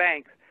way, the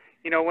banks,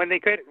 you know, when they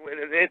could,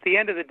 at the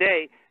end of the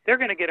day, they're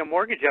going to get a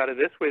mortgage out of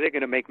this where they're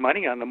going to make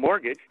money on the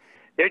mortgage.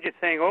 They're just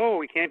saying, oh,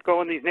 we can't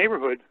go in these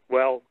neighborhoods.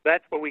 Well,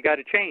 that's what we got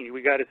to change.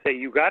 We got to say,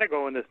 you got to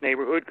go in this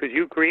neighborhood because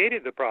you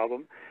created the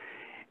problem.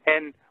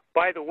 And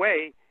by the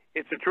way,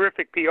 it's a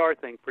terrific PR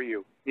thing for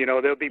you. You know,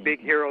 there'll be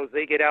big heroes.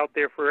 They get out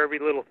there for every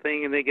little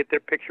thing, and they get their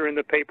picture in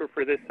the paper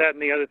for this, that,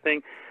 and the other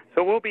thing.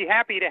 So we'll be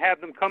happy to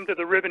have them come to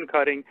the ribbon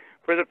cutting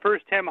for the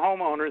first 10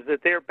 homeowners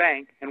at their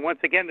bank. And once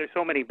again, there's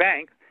so many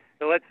banks.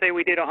 So let's say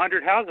we did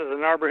 100 houses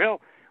in Arbor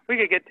Hill. We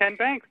could get 10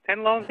 banks,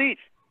 10 loans each.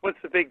 What's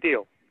the big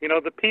deal? You know,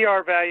 the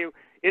PR value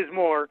is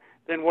more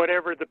than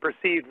whatever the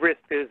perceived risk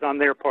is on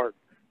their part.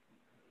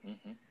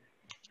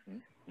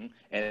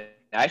 And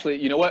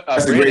actually, you know what?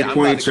 That's a great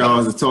point,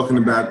 Charles, is talking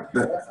about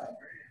that.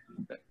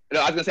 No,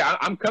 I was going to say,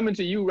 I'm coming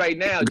to you right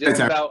now just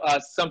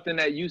about something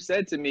that you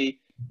said to me.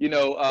 You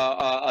know,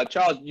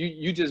 Charles,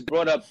 you just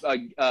brought up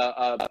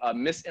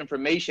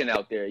misinformation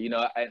out there, you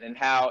know, and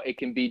how it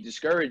can be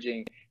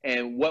discouraging.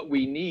 And what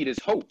we need is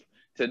hope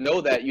to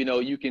know that, you know,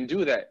 you can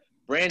do that.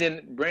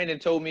 Brandon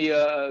told me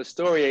a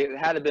story, it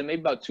had been maybe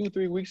about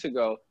 2-3 weeks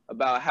ago,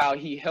 about how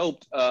he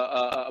helped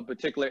a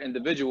particular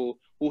individual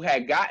who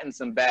had gotten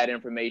some bad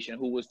information,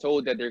 who was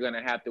told that they're going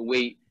to have to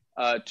wait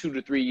 2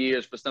 to 3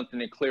 years for something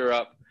to clear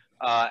up.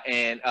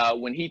 And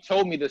when he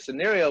told me the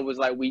scenario, it was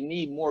like, we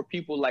need more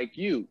people like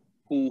you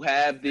who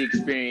have the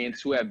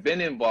experience, who have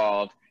been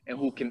involved, and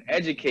who can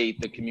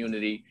educate the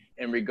community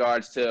in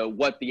regards to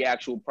what the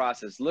actual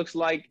process looks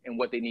like and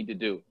what they need to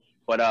do.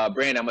 But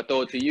Brandon, I'm gonna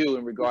throw it to you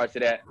in regards to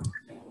that.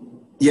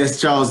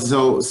 Yes, Charles.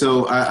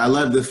 So I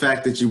love the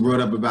fact that you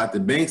brought up about the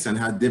banks and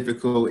how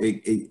difficult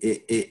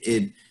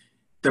the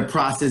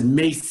process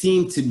may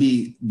seem to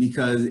be,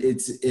 because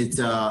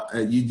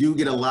you do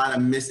get a lot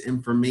of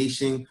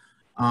misinformation.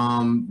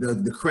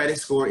 The credit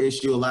score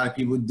issue, a lot of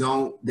people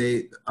don't.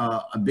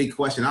 A big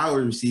question I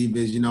always receive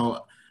is, you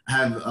know, I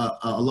have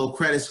a low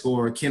credit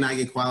score. Can I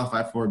get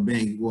qualified for a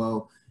bank?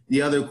 Well,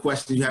 the other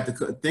question you have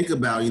to think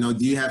about, you know,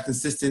 do you have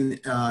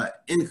consistent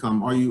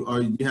income? Or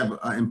do you have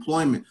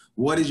employment?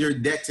 What is your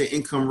debt to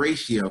income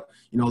ratio?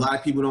 You know, a lot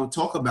of people don't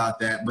talk about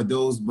that, but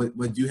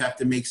you have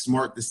to make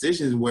smart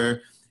decisions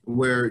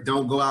where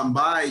don't go out and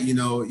buy, you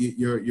know,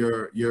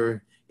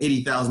 your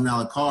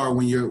 $80,000 car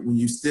when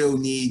you still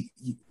need.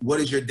 What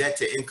does your debt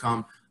to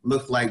income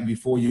look like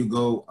before you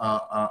go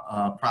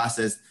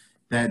process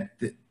that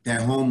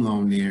home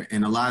loan there.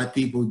 And a lot of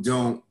people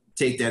don't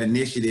take that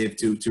initiative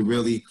to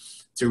really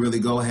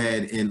go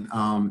ahead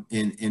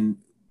and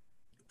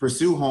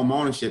pursue home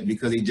ownership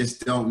because they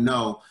just don't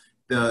know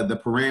the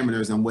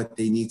parameters and what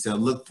they need to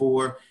look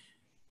for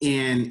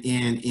and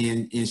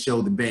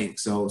show the bank.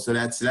 So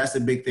that's a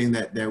big thing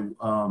that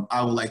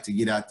I would like to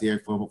get out there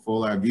for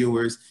all our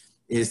viewers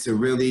is to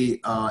really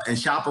and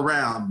shop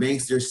around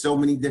banks. There's so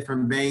many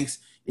different banks.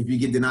 If you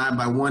get denied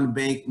by one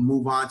bank,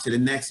 move on to the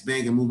next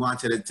bank and move on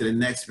to the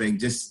next bank.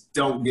 Just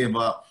don't give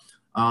up.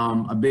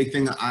 A big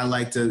thing I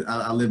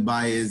live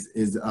by is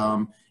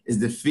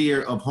the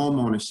fear of home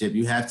ownership.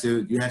 You have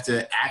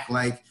to act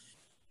like,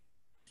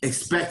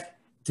 expect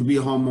to be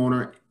a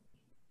homeowner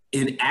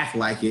and act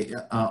like it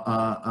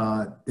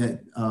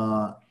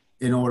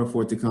in order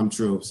for it to come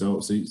true. So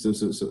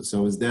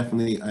it's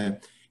definitely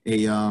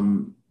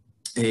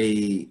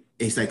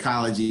a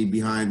psychology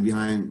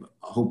behind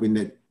hoping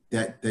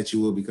that you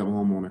will become a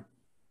homeowner.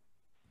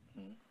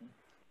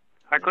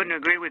 I couldn't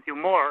agree with you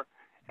more,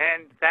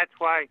 and that's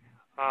why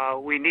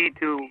we need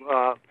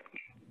to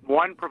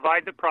one,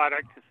 provide the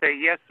product to say,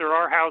 yes, there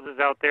are houses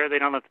out there. They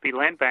don't have to be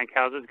land bank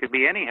houses. It could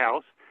be any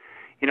house.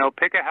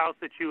 Pick a house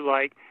that you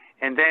like,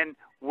 and then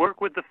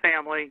work with the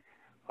family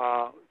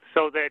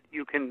so that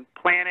you can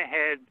plan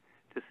ahead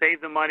to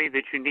save the money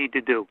that you need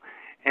to do.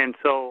 And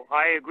so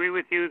I agree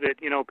with you that,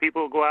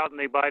 people go out and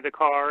they buy the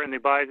car and they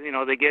buy,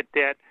 they get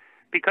debt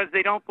because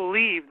they don't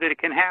believe that it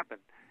can happen.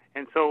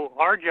 And so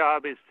our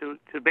job is to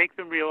make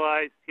them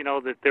realize,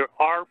 that there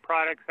are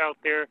products out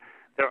there,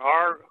 there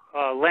are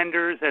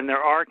lenders, and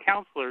there are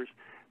counselors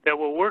that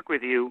will work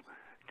with you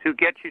to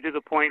get you to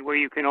the point where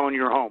you can own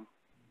your home.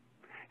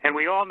 And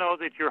we all know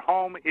that your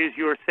home is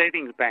your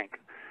savings bank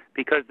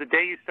because the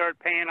day you start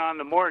paying on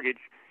the mortgage,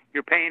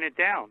 you're paying it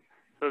down.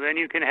 So then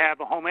you can have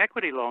a home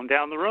equity loan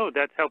down the road.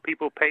 That's how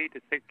people pay to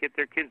get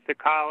their kids to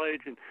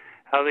college and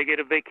how they get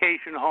a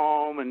vacation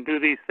home and do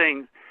these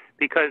things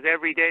because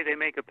every day they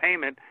make a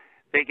payment,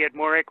 they get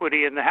more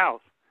equity in the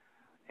house.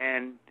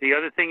 And the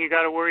other thing you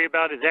got to worry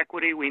about is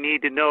equity. We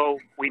need to know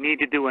we need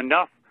to do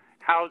enough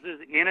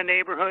houses in a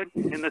neighborhood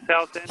in the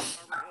South End of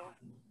Harbor Hill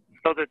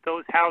so that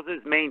those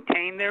houses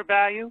maintain their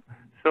value,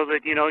 so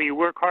that, you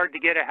work hard to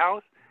get a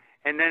house,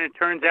 and then it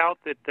turns out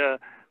that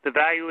the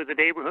value of the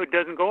neighborhood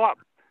doesn't go up.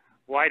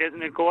 Why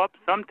doesn't it go up?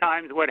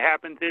 Sometimes what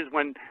happens is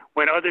when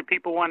other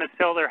people want to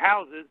sell their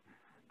houses,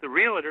 the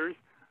realtors,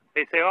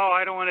 they say, oh,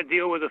 I don't want to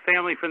deal with a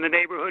family from the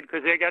neighborhood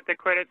because they got the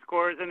credit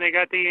scores and they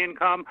got the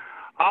income.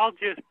 I'll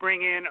just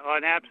bring in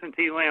an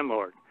absentee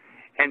landlord.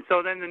 And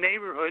so then the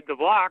neighborhood, the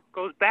block,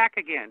 goes back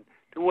again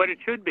to what it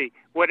should be,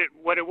 what it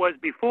was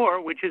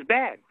before, which is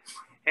bad.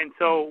 And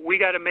so we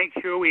got to make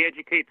sure we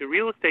educate the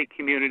real estate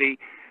community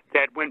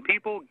that when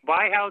people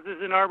buy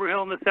houses in Arbor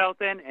Hill in the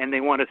South End and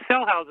they want to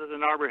sell houses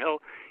in Arbor Hill,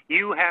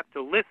 you have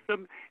to list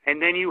them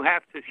and then you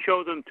have to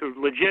show them to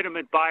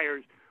legitimate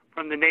buyers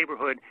from the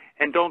neighborhood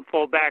and don't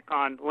fall back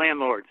on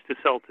landlords to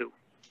sell to.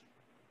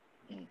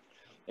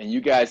 And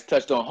you guys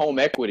touched on home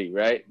equity,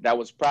 right? That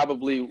was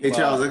probably... Hey,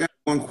 Charles, I got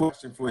one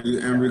question for you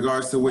in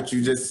regards to what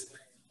you just...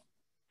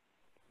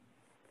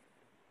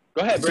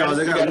 Go ahead, Charles,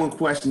 Brandon. I got one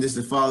question just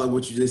to follow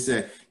what you just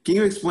said. Can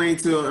you explain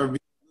to a little bit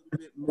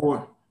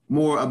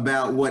more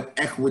about what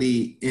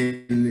equity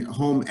in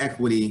home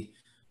equity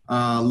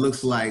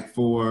looks like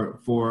for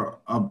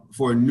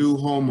a new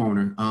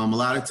homeowner? A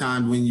lot of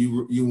times when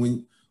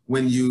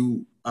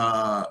you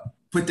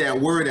put that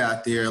word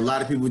out there, a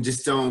lot of people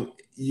just don't.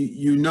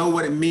 You know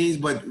what it means,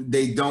 but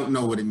they don't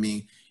know what it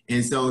means.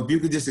 And so if you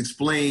could just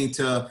explain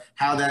to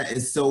how that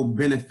is so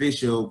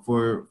beneficial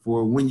for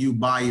when you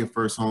buy your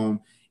first home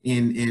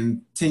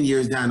in 10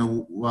 years down the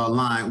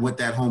line, what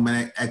that home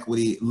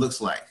equity looks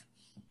like.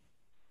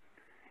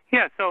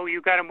 Yeah, so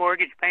you got a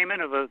mortgage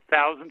payment of $1,000,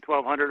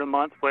 $1,200 a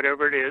month,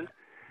 whatever it is.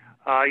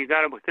 You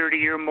got a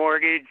 30-year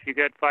mortgage. You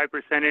got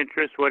 5%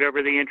 interest,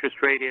 whatever the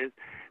interest rate is.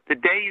 The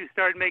day you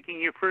start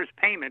making your first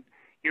payment,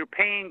 you're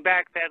paying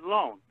back that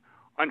loan.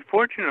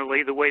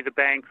 Unfortunately, the way the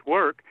banks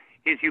work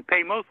is you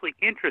pay mostly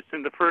interest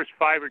in the first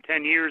 5 or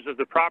 10 years of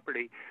the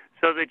property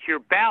so that your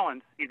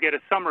balance, you get a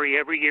summary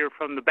every year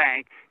from the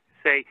bank,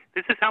 say,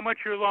 this is how much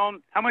your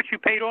loan, how much you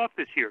paid off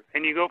this year.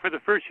 And you go for the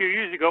first few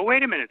years, you go,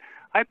 wait a minute,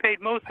 I paid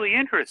mostly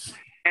interest,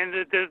 and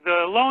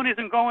the loan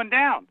isn't going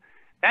down.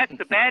 That's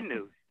the bad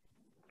news.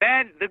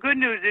 The good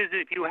news is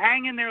if you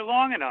hang in there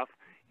long enough,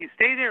 you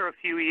stay there a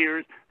few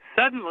years,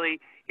 suddenly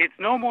it's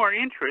no more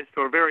interest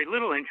or very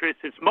little interest.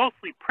 It's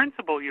mostly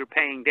principal you're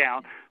paying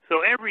down.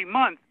 So every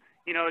month,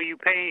 you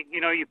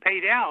pay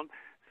down.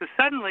 So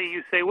suddenly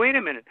you say, wait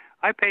a minute,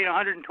 I paid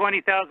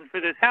 $120,000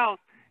 for this house,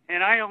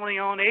 and I only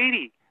own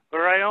 80,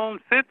 or I own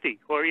 50,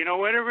 or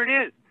whatever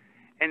it is.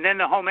 And then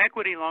the home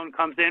equity loan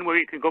comes in where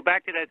you can go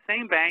back to that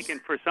same bank and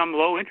for some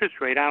low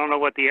interest rate, I don't know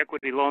what the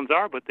equity loans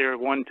are, but they're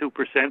 1%, 2%,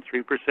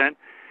 3%.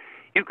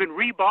 You can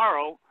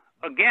reborrow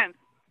against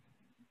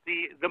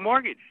the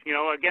mortgage,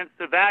 against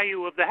the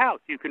value of the house.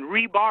 You can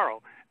reborrow.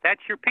 That's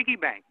your piggy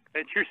bank.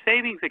 That's your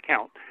savings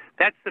account.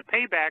 That's the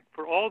payback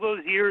for all those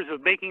years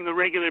of making the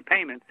regular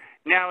payments.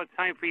 Now it's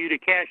time for you to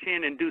cash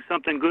in and do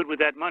something good with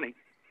that money.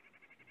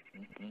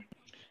 Mm-hmm.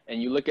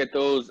 And you look at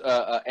those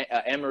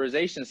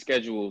amortization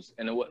schedules,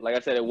 and like I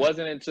said, it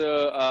wasn't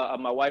until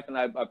my wife and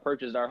I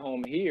purchased our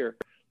home here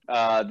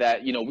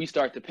that we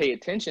start to pay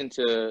attention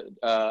to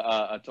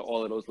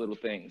all of those little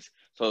things.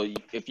 So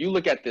if you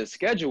look at the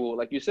schedule,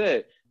 like you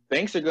said,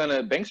 banks are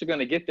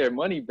gonna get their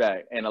money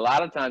back, and a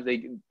lot of times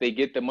they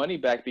get the money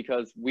back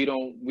because we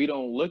don't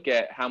look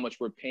at how much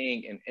we're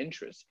paying in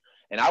interest.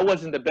 And I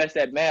wasn't the best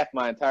at math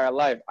my entire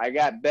life. I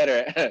got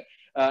better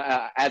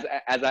as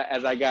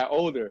I got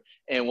older.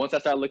 And once I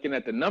started looking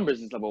at the numbers,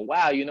 it's like, well,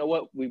 wow, you know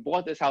what? We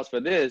bought this house for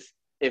this.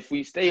 If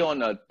we stay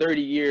on a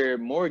 30-year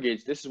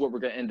mortgage, this is what we're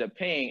going to end up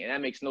paying. And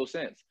that makes no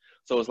sense.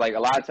 So it's like a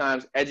lot of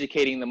times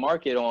educating the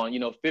market on,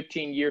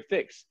 15-year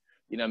fix,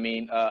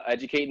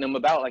 educating them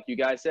about, like you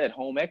guys said,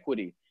 home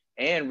equity,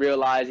 and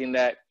realizing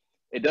that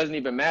it doesn't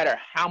even matter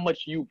how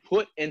much you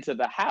put into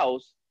the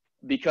house,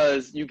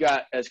 because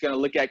it's going to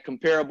look at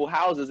comparable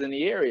houses in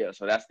the area.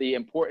 So that's the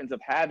importance of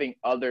having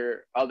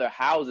other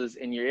houses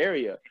in your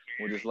area.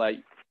 We're just like,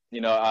 we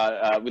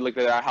looked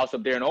at our house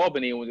up there in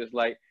Albany, and we're just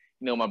like,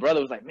 my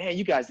brother was like, man,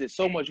 you guys did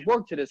so much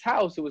work to this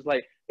house. It was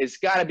like, it's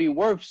got to be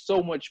worth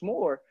so much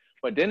more.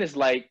 But then it's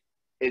like,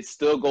 it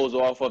still goes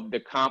off of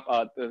the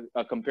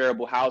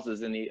comparable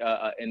houses in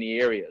the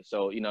area.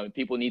 So,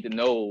 people need to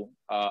know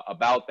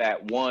about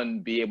that. One,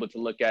 be able to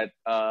look at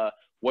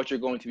what you're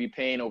going to be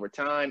paying over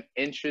time,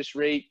 interest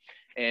rate,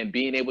 and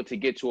being able to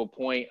get to a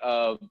point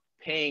of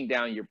paying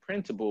down your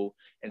principal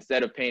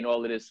instead of paying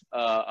all of this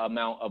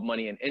amount of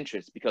money in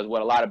interest. Because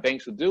what a lot of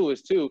banks will do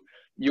is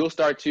you'll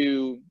start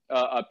to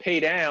pay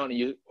down,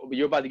 and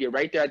you're about to get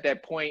right there at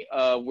that point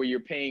where you're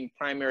paying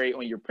primary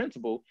on your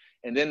principal.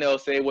 And then they'll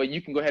say, well,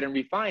 you can go ahead and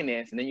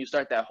refinance. And then you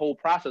start that whole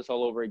process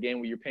all over again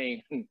where you're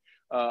paying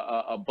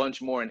a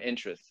bunch more in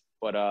interest.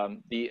 But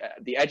the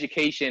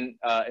education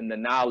and the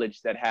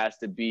knowledge that has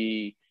to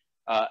be,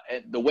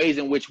 the ways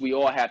in which we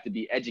all have to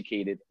be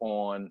educated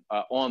on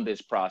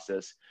this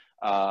process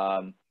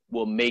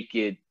will make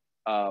it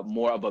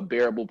more of a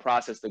bearable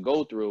process to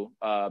go through,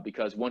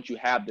 because once you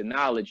have the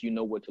knowledge, you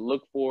know what to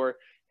look for,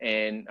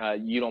 and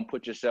you don't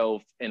put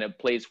yourself in a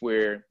place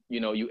where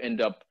you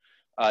end up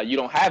you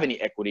don't have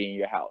any equity in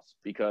your house,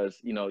 because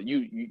you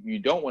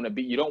don't want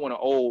to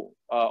owe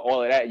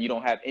all of that. You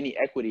don't have any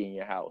equity in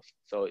your house,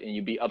 and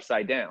you'd be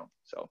upside down.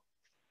 So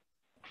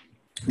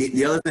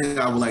the other thing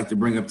I would like to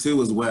bring up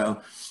too as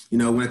well,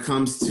 when it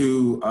comes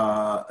to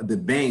the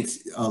banks,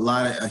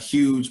 a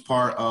huge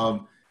part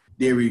of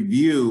their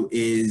review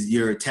is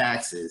your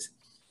taxes.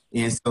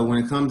 And so when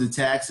it comes to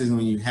taxes,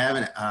 when you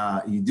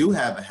do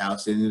have a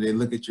house, and they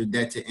look at your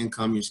debt to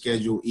income, your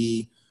Schedule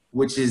E,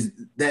 which is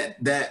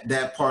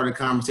that part of the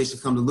conversation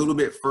comes a little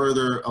bit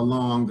further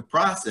along the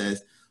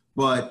process.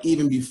 But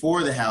even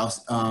before the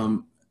house,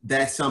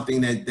 that's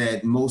something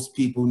that most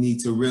people need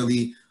to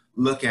really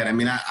look at. I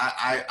mean,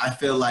 I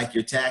feel like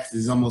your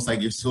taxes is almost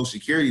like your Social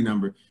Security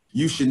number.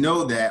 You should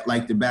know that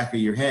like the back of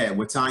your head,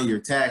 what's on your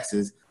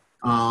taxes.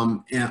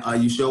 And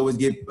you should always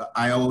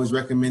I always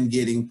recommend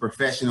getting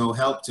professional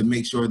help to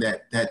make sure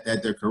that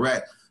they're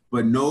correct.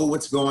 But know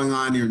what's going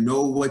on here,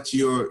 know what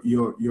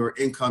your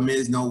income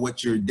is, know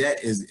what your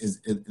debt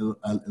it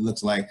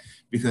looks like,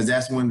 because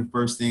that's one of the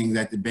first things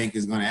that the bank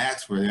is going to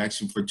ask for. They're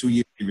asking for 2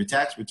 years of your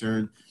tax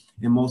return,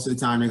 and most of the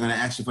time they're going to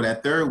ask you for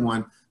that third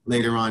one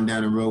later on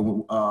down the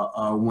road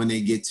when they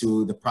get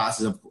to the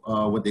process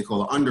of what they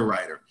call an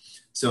underwriter.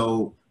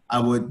 So I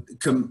would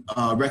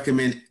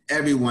recommend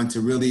everyone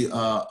to really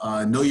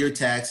know your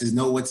taxes,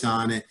 know what's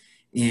on it,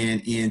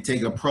 and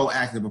take a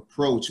proactive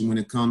approach when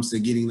it comes to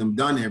getting them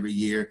done every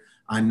year,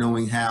 on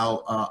knowing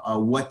how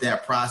what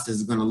that process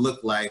is going to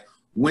look like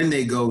when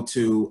they go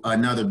to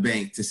another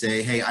bank to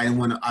say, hey, I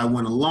want a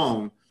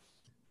loan.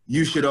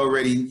 You should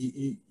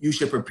you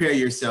should prepare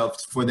yourself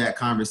for that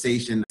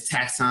conversation. It's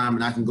tax time,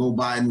 and I can go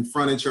buy new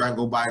furniture, I can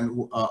go buy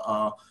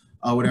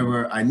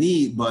whatever I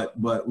need, but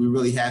we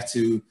really have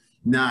to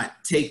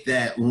not take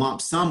that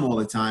lump sum all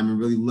the time and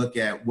really look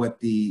at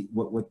what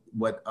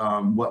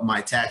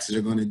my taxes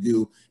are going to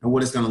do and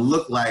what it's going to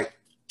look like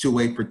to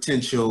a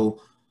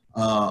potential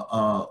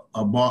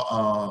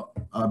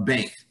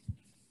bank.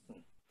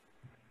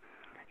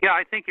 Yeah,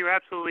 I think you're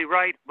absolutely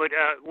right. But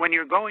when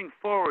you're going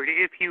forward,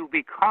 if you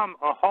become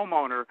a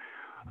homeowner,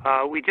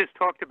 we just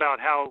talked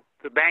about how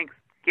the banks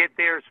get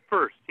theirs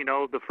first.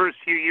 The first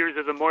few years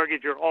of the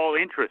mortgage are all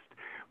interest.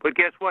 But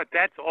guess what?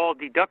 That's all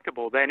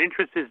deductible. That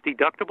interest is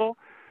deductible.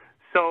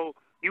 So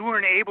you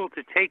weren't able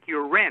to take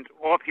your rent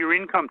off your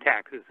income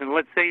taxes. And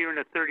let's say you're in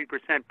a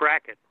 30%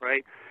 bracket,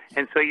 right?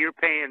 And so you're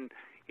paying,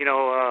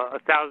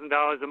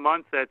 $1,000 a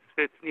month. That's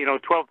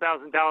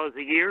 $12,000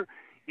 a year.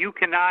 You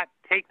cannot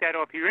take that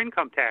off your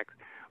income tax.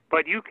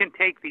 But you can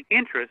take the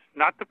interest,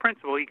 not the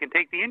principal. You can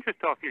take the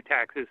interest off your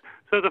taxes.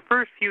 So the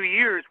first few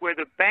years where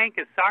the bank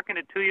is socking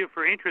it to you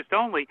for interest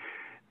only,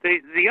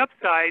 the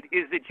upside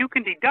is that you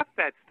can deduct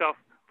that stuff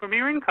from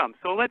your income.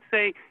 So let's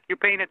say you're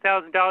paying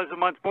 $1,000 a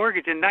month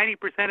mortgage and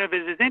 90% of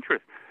it is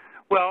interest.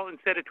 Well,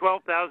 instead of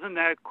 12,000,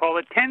 call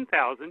it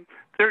 10,000,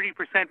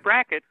 30%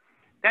 bracket.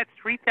 That's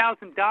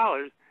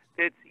 $3,000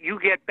 that you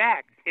get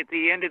back at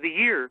the end of the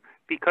year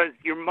because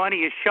your money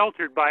is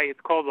sheltered by, it's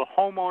called the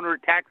homeowner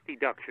tax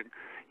deduction.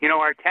 You know,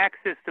 our tax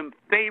system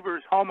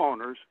favors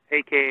homeowners,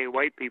 a.k.a.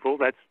 white people.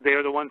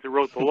 They're the ones that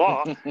wrote the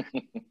law.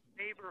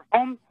 Favor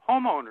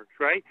homeowners,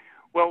 right?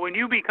 Well, when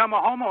you become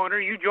a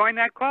homeowner, you join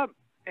that club,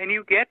 and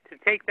you get to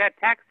take that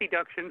tax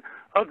deduction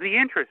of the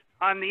interest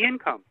on the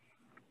income.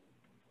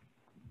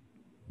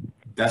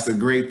 That's a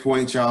great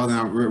point, Charles, and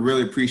I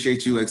really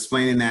appreciate you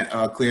explaining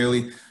that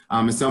clearly.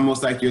 It's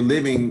almost like you're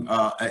living,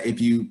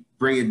 if you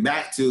bring it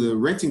back to the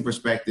renting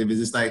perspective, is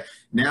it's like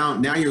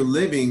now you're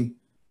living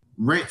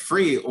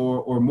rent-free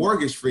or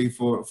mortgage-free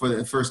for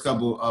the first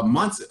couple of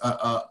months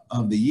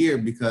of the year,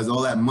 because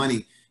all that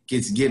money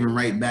gets given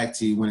right back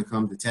to you when it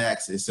comes to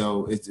taxes.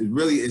 So it's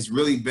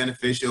really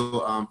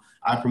beneficial.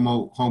 I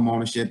promote home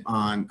ownership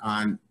on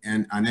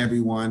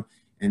everyone,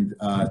 and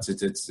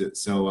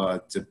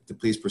to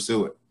please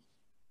pursue it.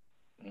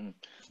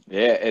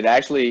 Yeah, it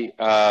actually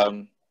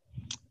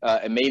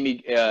it made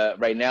me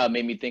right now. It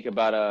made me think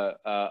about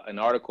an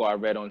article I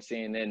read on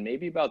CNN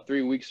maybe about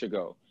 3 weeks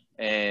ago,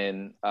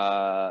 and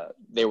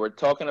they were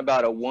talking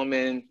about a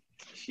woman.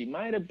 She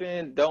might have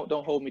been, don't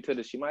hold me to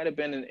this, she might have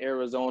been in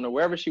Arizona,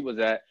 wherever she was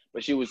at,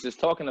 but she was just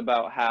talking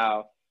about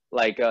how,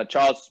 like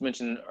Charles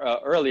mentioned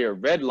earlier,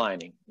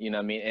 redlining, you know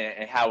what I mean,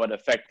 and how it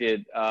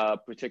affected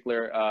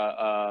particular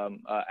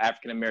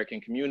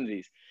African-American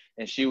communities.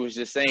 And she was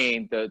just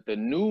saying the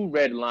new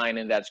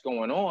redlining that's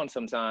going on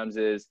sometimes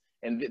is,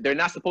 and they're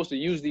not supposed to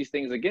use these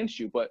things against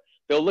you, but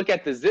they'll look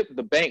at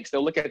the banks,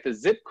 they'll look at the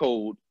zip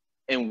code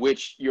in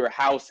which your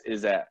house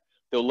is at.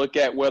 They'll look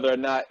at whether or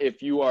not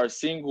if you are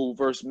single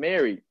versus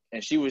married.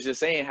 And she was just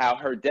saying how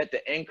her debt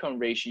to income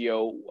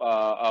ratio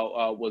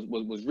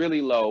was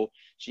really low.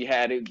 She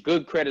had a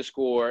good credit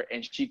score,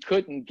 and she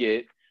couldn't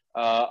get.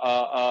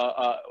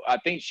 I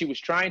think she was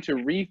trying to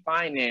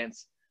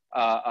refinance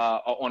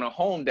on a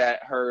home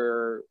that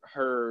her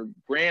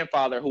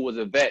grandfather, who was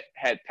a vet,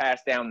 had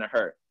passed down to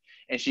her,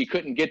 and she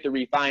couldn't get the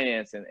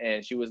refinancing.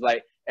 And she was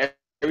like,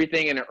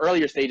 everything in the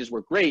earlier stages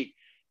were great.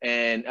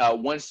 And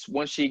once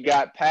she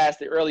got past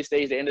the early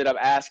stage, they ended up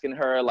asking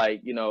her,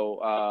 like, you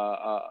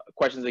know,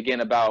 questions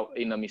again about,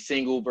 you know,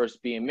 single versus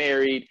being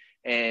married,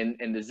 and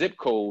the zip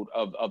code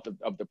of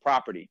the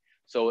property.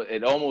 So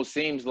it almost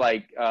seems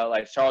like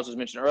Charles was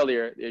mentioned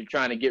earlier, they're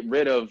trying to get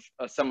rid of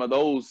some of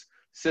those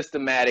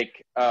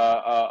systematic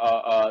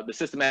the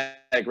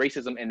systematic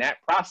racism in that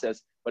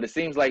process. But it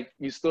seems like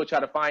you still try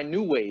to find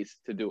new ways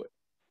to do it.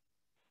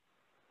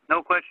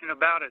 No question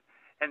about it.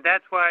 And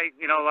that's why,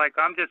 you know, like,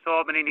 I'm just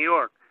Albany, New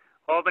York.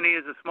 Albany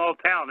is a small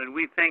town, and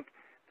we think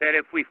that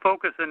if we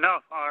focus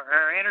enough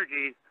our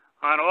energies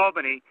on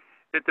Albany,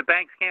 that the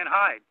banks can't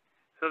hide.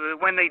 So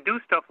that when they do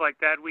stuff like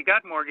that, we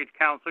got mortgage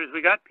counselors,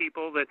 we got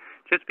people that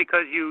just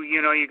because you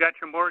got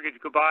your mortgage,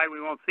 goodbye,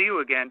 we won't see you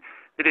again,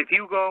 that if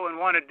you go and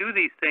want to do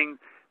these things,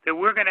 that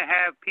we're going to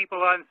have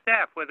people on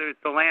staff, whether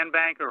it's the land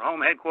bank or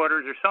home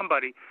headquarters or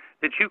somebody,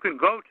 that you can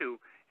go to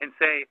and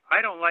say,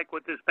 I don't like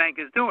what this bank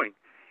is doing.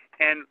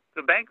 And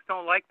the banks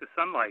don't like the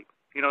sunlight.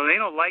 You know, they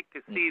don't like to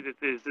see that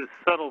there's this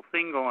subtle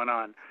thing going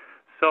on.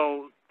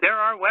 So there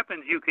are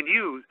weapons you can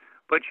use,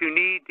 but you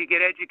need to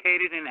get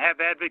educated and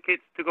have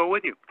advocates to go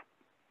with you.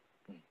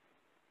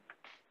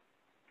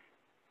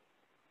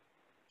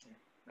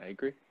 I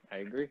agree.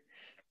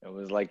 It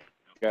was like,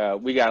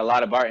 we got a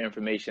lot of our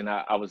information.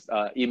 I was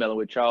emailing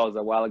with Charles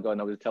a while ago,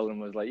 and I was telling him,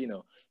 was like, you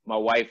know, my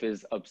wife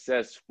is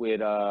obsessed with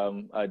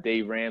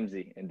Dave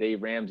Ramsey, and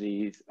Dave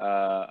Ramsey's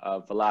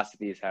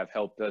philosophies have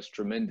helped us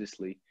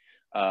tremendously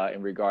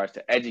in regards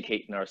to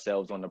educating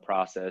ourselves on the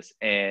process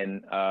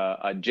and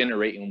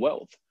generating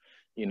wealth,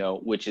 you know,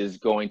 which is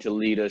going to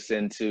lead us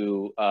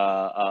into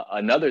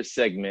another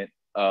segment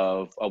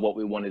of what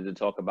we wanted to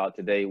talk about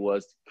today,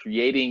 was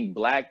creating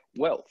Black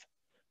wealth.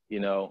 You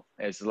know,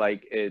 it's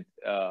like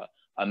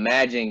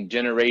imagine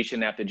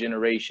generation after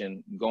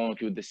generation going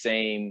through the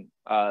same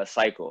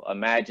cycle.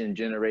 Imagine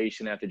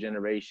generation after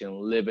generation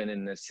living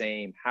in the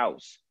same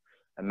house.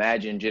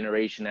 Imagine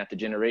generation after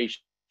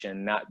generation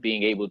not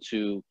being able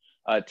to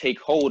take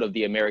hold of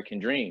the American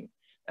dream.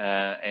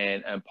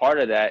 And part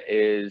of that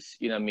is,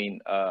 you know what I mean,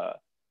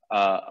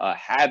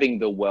 having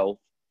the wealth,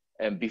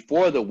 and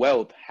before the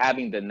wealth,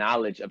 having the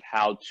knowledge of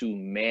how to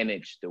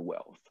manage the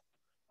wealth.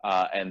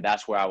 And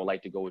that's where I would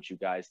like to go with you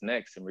guys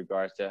next, in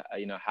regards to,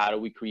 you know, how do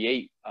we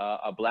create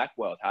a Black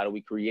wealth? How do we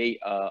create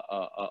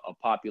a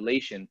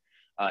population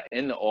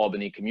in the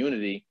Albany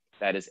community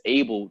that is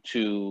able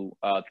to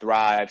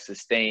thrive,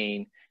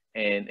 sustain,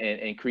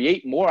 and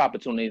create more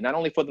opportunities, not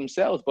only for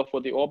themselves, but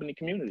for the Albany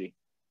community?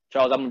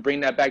 Charles, I'm gonna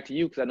bring that back to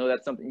you, because I know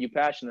that's something you're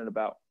passionate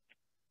about.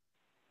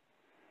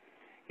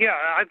 Yeah,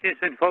 I've just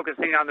been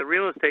focusing on the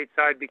real estate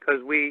side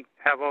because we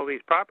have all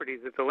these properties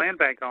that the land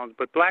bank owns.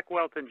 But Black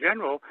wealth in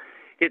general,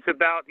 it's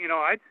about, you know,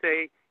 I'd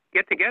say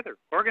get together,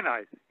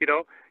 organize, you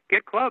know,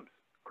 get clubs,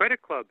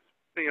 credit clubs,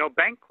 you know,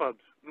 bank clubs,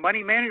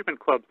 money management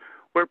clubs,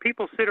 where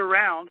people sit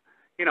around,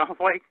 you know,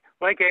 like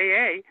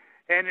AA,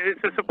 and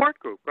it's a support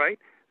group, right?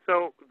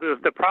 So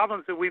the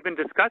problems that we've been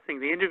discussing,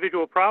 the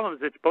individual problems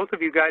that both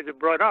of you guys have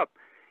brought up,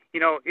 you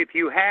know, if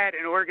you had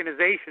an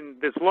organization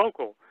that's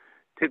local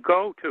to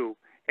go to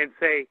and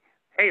say,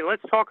 hey,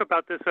 let's talk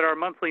about this at our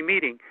monthly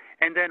meeting,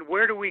 and then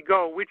where do we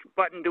go, which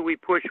button do we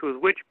push with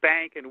which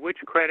bank and which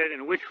credit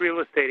and which real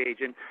estate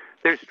agent,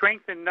 there's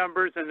strength in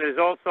numbers, and there's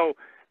also,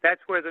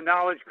 that's where the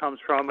knowledge comes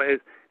from,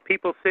 is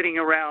people sitting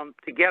around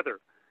together.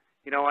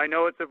 You know, I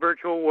know it's a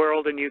virtual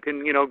world, and you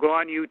can, you know, go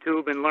on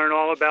YouTube and learn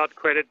all about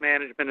credit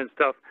management and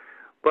stuff,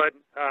 but,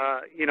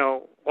 you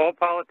know, all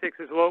politics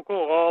is local,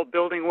 all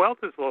building wealth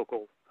is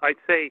local. I'd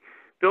say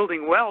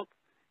building wealth,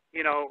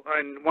 you know,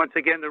 and once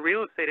again, the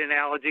real estate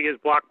analogy is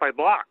block by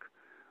block,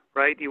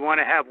 right? You want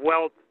to have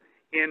wealth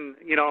in,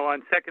 you know,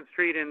 on 2nd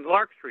Street and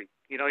Lark Street.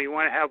 You know, you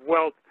want to have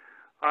wealth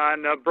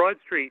on Broad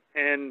Street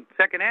and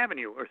 2nd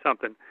Avenue or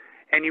something.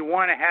 And you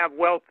want to have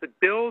wealth that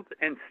builds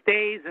and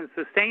stays and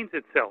sustains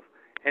itself.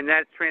 And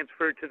that's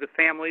transferred to the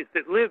families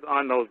that live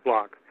on those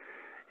blocks.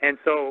 And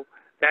so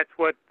that's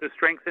what the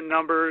strength in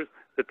numbers,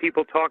 the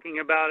people talking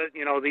about it,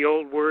 you know, the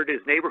old word is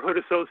neighborhood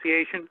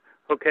association,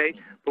 okay?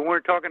 But when we're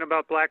talking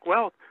about black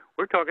wealth,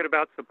 we're talking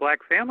about some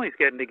black families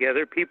getting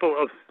together, people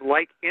of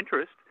like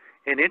interest,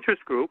 an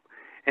interest group,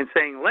 and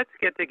saying, let's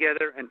get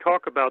together and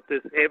talk about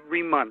this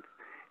every month.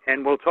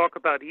 And we'll talk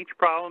about each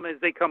problem as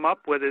they come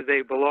up, whether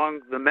they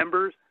belong, the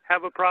members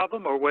have a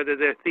problem, or whether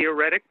they're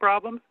theoretic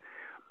problems.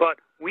 But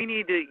we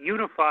need to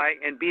unify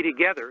and be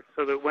together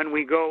so that when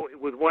we go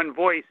with one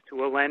voice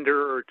to a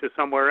lender or to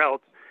somewhere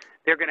else,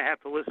 they're going to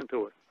have to listen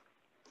to us.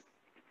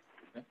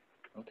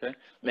 Okay.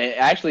 Man,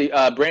 actually,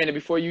 Brandon,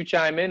 before you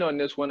chime in on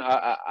this one,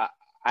 I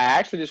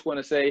actually just want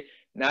to say,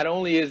 not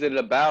only is it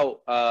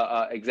about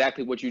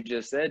exactly what you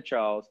just said,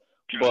 Charles,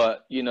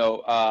 but, you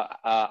know,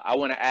 I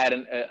want to add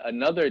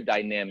another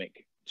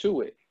dynamic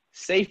to it,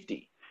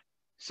 safety.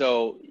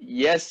 So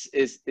yes,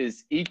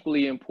 is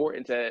equally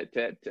important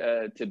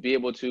to be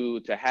able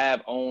to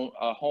have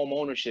home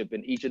ownership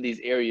in each of these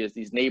areas,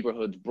 these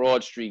neighborhoods,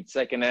 Broad Street,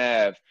 2nd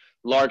Ave,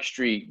 Lark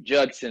Street,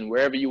 Judson,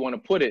 wherever you want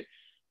to put it.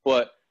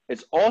 But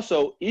it's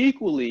also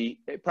equally,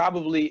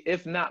 probably,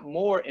 if not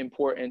more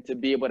important, to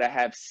be able to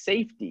have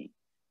safety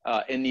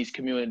in these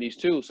communities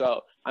too.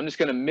 So I'm just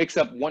going to mix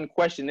up one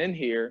question in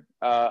here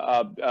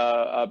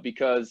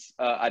because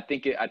I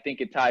think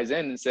it ties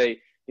in and say,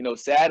 you know,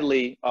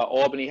 sadly,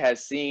 Albany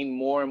has seen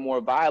more and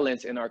more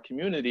violence in our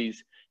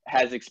communities,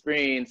 has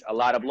experienced a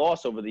lot of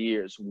loss over the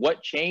years.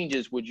 What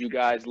changes would you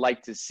guys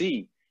like to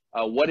see?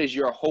 What is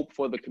your hope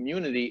for the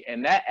community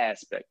in that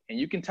aspect? And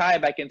you can tie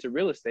it back into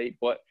real estate,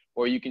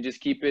 or you can just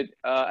keep it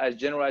as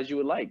general as you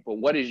would like. But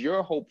what is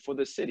your hope for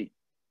the city?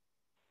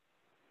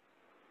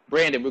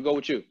 Brandon, we'll go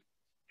with you.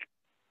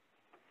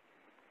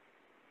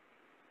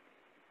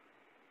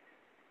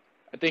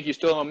 I think you're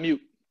still on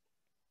mute.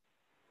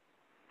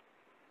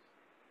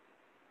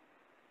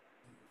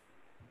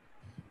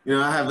 You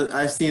know,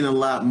 I've seen a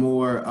lot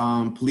more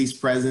police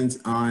presence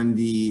on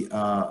the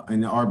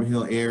in the Arbor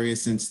Hill area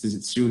since the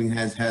shooting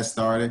has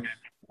started,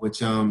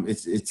 which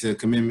it's a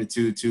commitment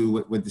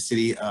to what the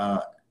city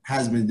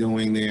has been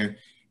doing there.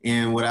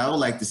 And what I would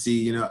like to see,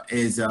 you know,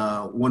 is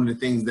one of the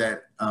things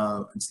that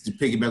to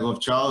piggyback off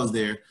Charles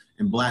there,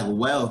 and Black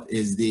Wealth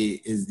is the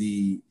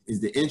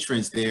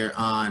entrance there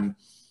on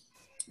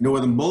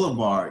Northern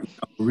Boulevard,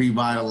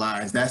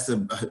 revitalized. That's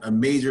a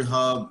major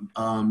hub.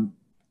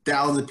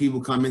 Thousands of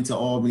people come into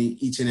Albany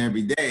each and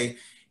every day,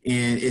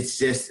 and it's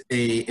just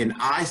an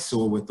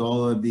eyesore with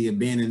all of the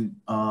abandoned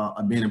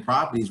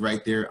properties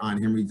right there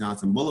on Henry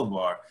Johnson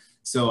Boulevard.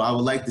 So I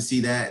would like to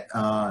see that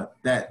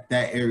that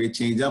area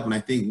change up, and I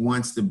think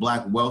once the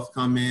Black Wealth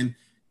come in,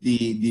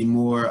 the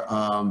more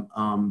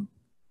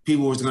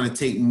people are going to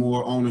take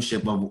more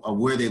ownership of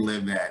where they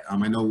live at.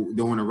 I know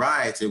during the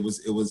riots, it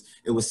was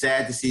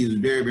sad to see. It was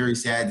very, very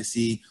sad to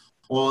see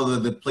all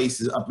of the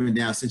places up and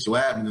down Central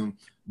Avenue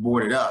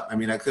boarded up. I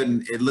mean,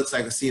 it looks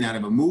like a scene out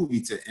of a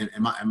movie in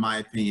my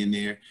opinion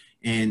there.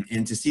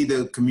 And to see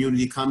the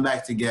community come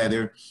back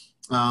together,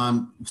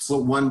 so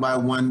one by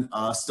one,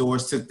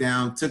 stores took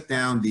down their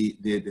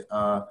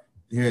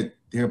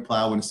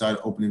plywood and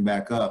started opening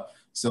back up.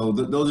 So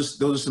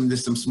those are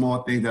some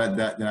small things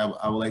that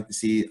I would like to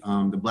see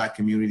the Black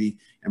community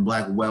and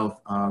Black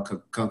Wealth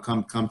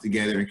come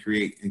together and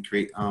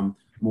create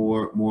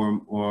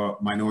more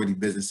minority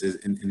businesses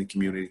in the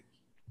community.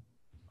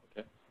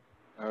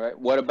 All right.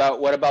 What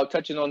about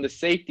touching on the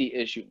safety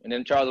issue? And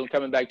then Charles, I'm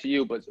coming back to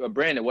you, but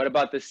Brandon, what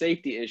about the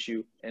safety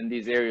issue in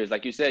these areas?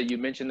 Like you said, you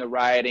mentioned the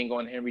rioting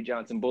on Henry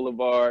Johnson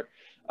Boulevard,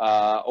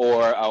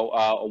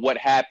 or what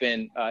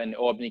happened in the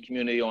Albany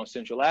community on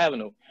Central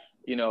Avenue.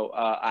 You know,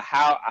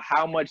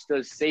 how much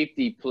does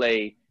safety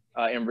play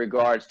in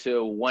regards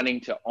to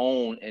wanting to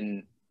own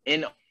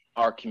in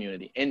our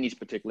community, in these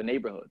particular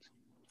neighborhoods?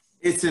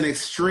 It's an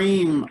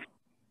extreme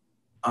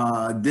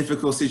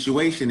difficult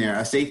situation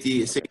there.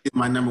 Safety is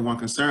my number one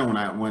concern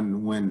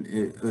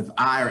if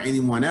I or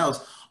anyone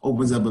else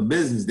opens up a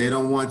business. They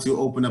don't want to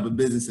open up a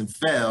business and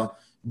fail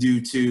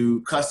due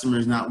to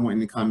customers not wanting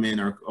to come in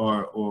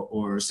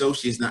or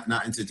associates not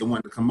interested to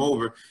want to come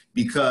over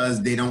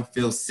because they don't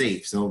feel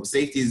safe. So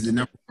safety is the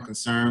number one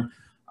concern.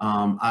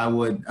 I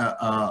would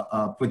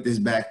put this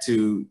back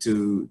to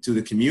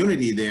the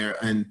community there,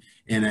 and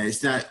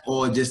it's not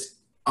all just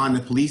on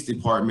the police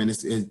department.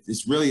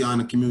 It's really on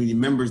the community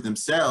members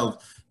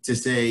themselves to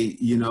say,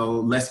 you know,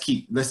 let's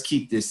keep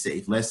this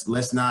safe.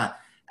 Let's not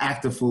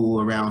act a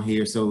fool around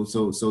here, so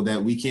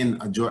that we can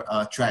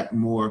attract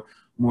more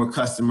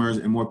customers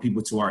and more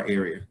people to our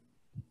area.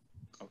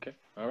 Okay,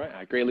 all right,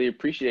 I greatly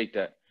appreciate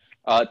that.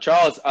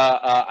 Charles,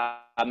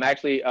 I'm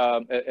actually,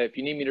 if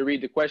you need me to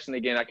read the question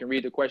again, I can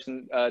read the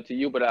question to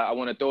you, but I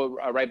want to throw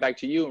it right back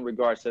to you in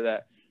regards to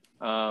that.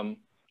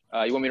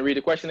 You want me to read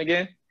the question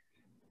again?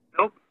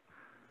 Nope.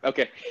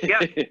 Okay.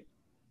 Yeah.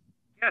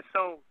 Yeah,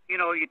 so, you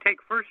know, you take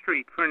First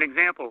Street for an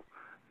example.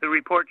 The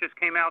report just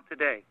came out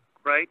today,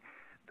 right?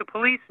 The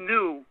police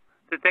knew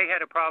that they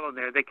had a problem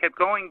there. They kept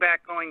going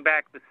back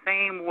the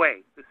same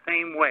way.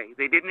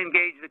 They didn't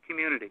engage the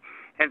community.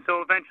 And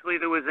so eventually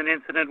there was an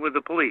incident with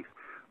the police,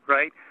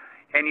 right?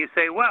 And you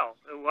say, well,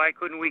 why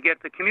couldn't we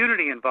get the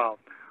community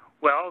involved?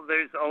 Well,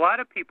 there's a lot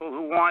of people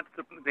who want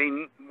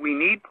we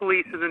need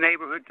police in the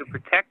neighborhood to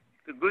protect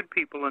the good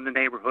people in the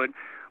neighborhood,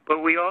 but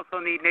we also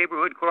need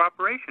neighborhood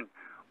cooperation.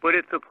 But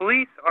if the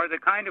police are the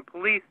kind of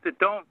police that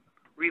don't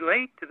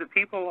relate to the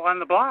people on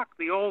the block,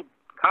 the old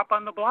cop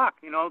on the block,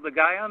 you know, the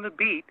guy on the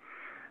beat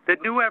that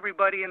knew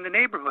everybody in the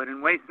neighborhood,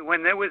 and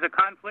when there was a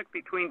conflict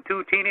between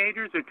two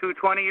teenagers or two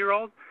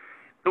 20-year-olds,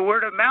 the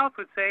word of mouth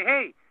would say,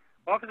 hey,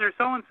 Officer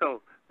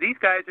so-and-so, these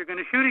guys are going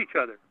to shoot each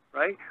other,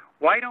 right?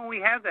 Why don't we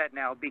have that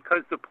now?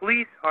 Because the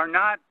police are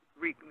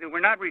we're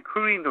not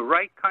recruiting the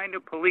right kind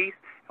of police,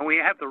 and we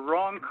have the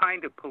wrong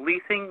kind of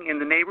policing in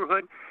the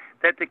neighborhood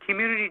that the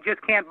community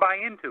just can't buy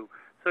into.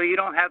 So you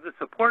don't have the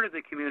support of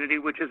the community,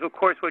 which is, of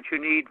course, what you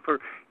need for,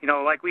 you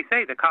know, like we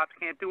say, the cops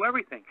can't do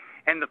everything.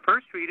 And the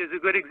First Street is a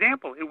good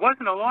example. It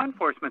wasn't a law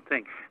enforcement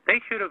thing.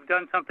 They should have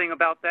done something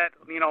about that,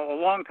 you know, a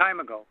long time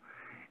ago.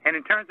 And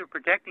in terms of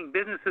protecting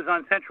businesses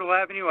on Central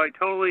Avenue, I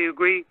totally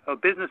agree. A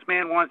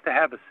businessman wants to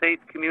have a safe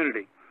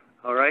community,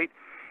 all right?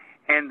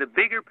 And the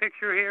bigger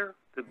picture here,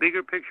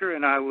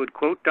 and I would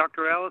quote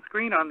Dr. Alice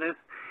Green on this,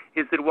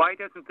 is that why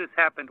doesn't this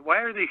happen? Why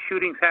are these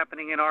shootings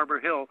happening in Arbor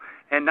Hill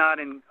and not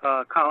in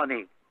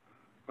Colony,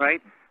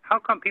 right? How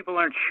come people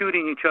aren't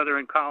shooting each other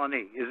in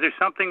Colony? Is there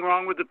something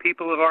wrong with the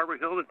people of Arbor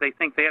Hill that they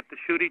think they have to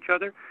shoot each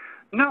other?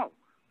 No.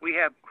 We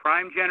have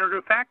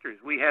crime-generative factors.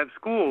 We have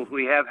schools.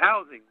 We have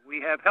housing.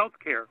 We have health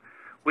care.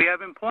 We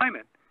have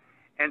employment.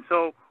 And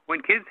so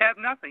when kids have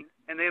nothing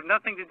and they have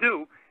nothing to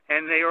do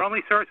and their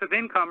only source of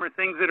income are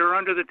things that are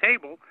under the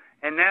table,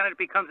 and then it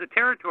becomes a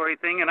territory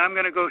thing, and I'm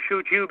going to go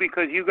shoot you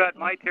because you got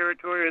my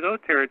territory or those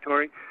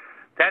territory,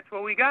 that's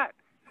what we got.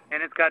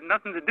 And it's got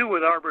nothing to do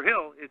with Arbor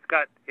Hill. It's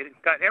got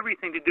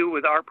everything to do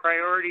with our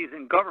priorities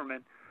in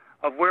government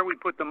of where we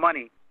put the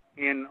money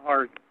in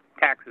our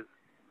taxes.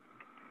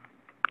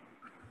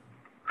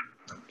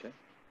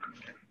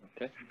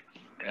 Okay.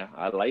 Yeah,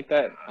 I like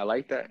that.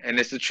 And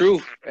it's the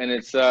truth. And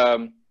it's,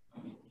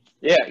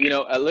 yeah, you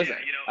know, listen,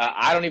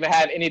 I don't even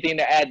have anything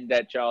to add to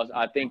that, Charles.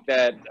 I think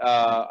that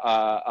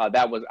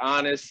that was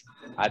honest.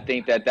 I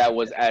think that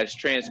was as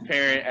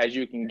transparent as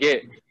you can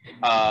get.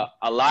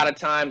 A lot of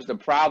times the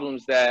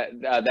problems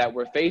that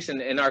we're facing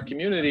in our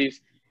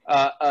communities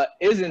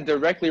isn't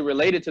directly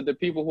related to the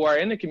people who are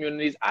in the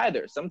communities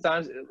either.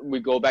 Sometimes we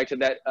go back to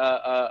that,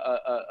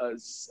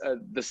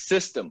 the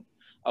system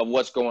of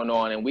what's going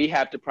on, and we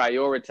have to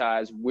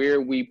prioritize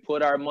where we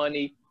put our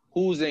money,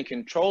 who's in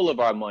control of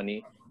our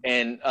money,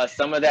 and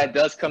some of that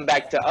does come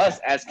back to us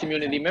as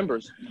community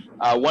members.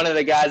 One of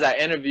the guys I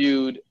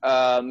interviewed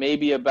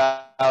maybe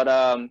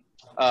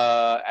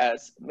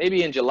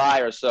maybe in July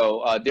or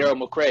so,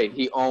 Daryl McCrae,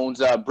 he owns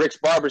Brick's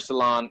Barber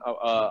Salon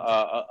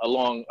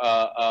among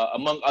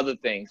other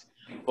things.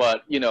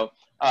 But, you know,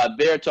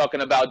 they're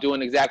talking about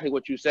doing exactly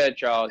what you said,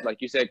 Charles.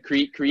 Like you said,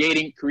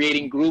 creating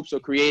groups or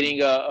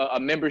creating a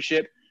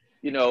membership,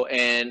 you know,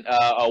 and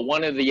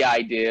one of the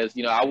ideas,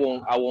 you know, I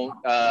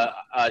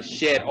won't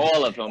shed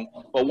all of them,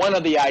 but one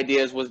of the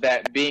ideas was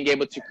that being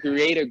able to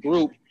create a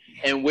group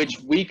in which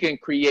we can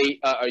create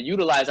or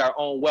utilize our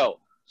own wealth.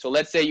 So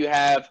let's say you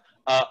have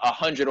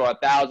 100 or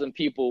 1,000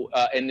 people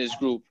in this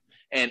group,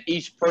 and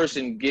each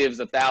person gives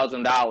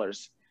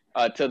 $1,000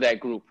 to that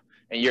group.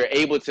 And you're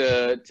able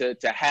to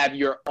have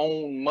your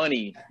own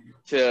money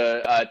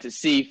to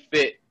see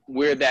fit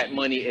where that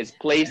money is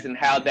placed and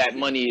how that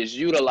money is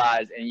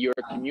utilized in your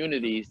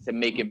communities to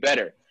make it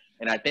better.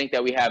 And I think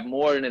that we have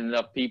more than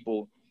enough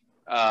people,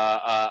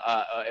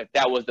 if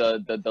that was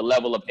the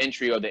level of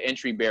entry or the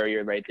entry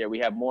barrier right there, we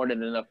have more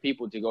than enough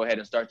people to go ahead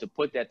and start to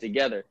put that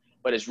together.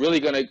 But it's really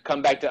going to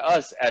come back to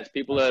us as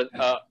people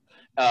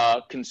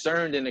are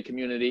concerned in the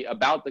community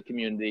about the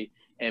community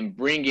and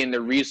bringing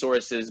the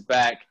resources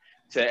back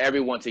to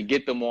everyone to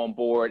get them on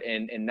board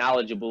and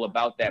knowledgeable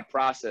about that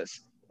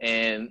process.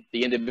 And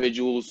the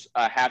individuals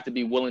have to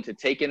be willing to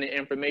take in the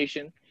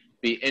information,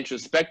 be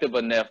introspective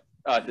enough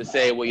to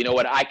say, well, you know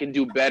what, I can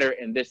do better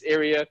in this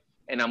area,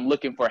 and I'm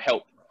looking for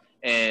help,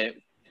 and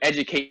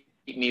educate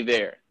me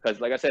there. Because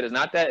like I said, it's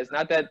not that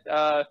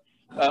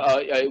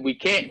we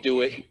can't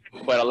do it,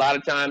 but a lot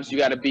of times you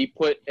got to be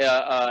put,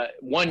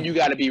 one, you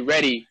got to be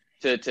ready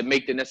to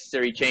make the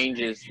necessary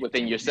changes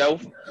within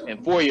yourself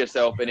and for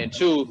yourself. And then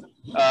two,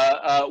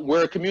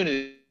 we're a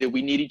community that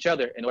we need each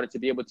other in order to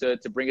be able to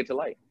bring it to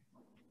light.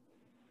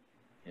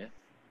 Yeah.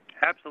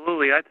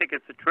 Absolutely. I think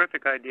it's a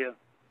terrific idea.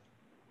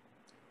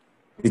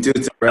 Me too,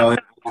 Terrell.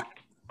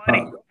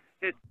 Funny.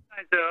 It's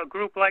a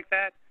group like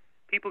that,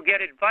 people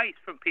get advice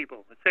from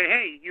people that say,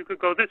 hey, you could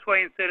go this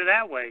way instead of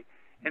that way,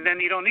 and then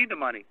you don't need the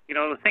money. You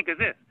know, think of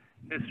this.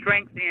 There's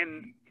strength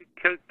in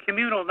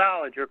communal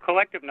knowledge or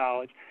collective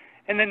knowledge.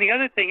 And then the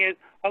other thing is,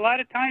 a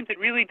lot of times it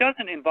really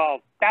doesn't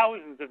involve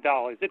thousands of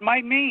dollars. It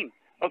might mean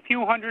a few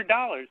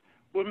 $100s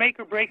would make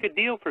or break a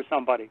deal for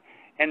somebody.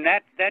 And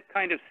that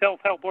kind of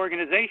self-help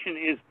organization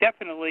is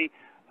definitely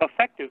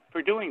effective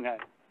for doing that.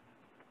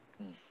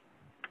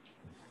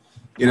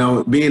 You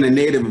know, being a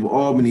native of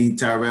Albany,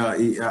 Tyrell,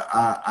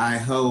 I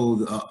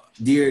hold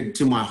dear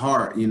to my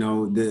heart, you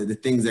know, the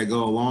things that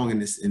go along in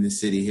the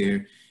city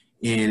here.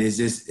 And it's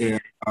just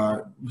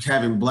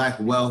having Black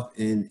wealth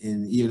and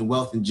even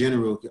wealth in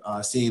general,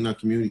 seeing our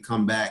community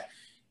come back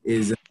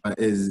is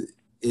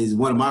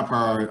one of my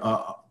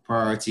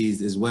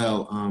priorities as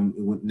well.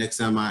 Next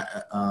time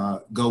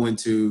I go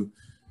into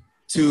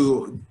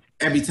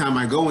every time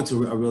I go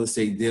into a real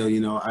estate deal,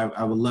 you know,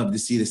 I would love to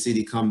see the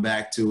city come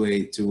back to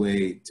a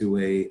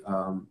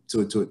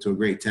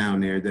great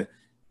town there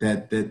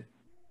that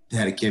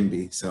it can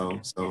be. So.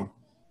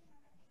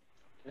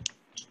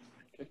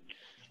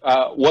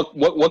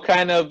 What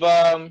kind of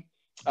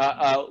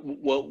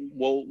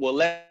well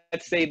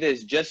let's say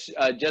this just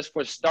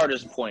for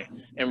starters point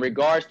in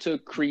regards to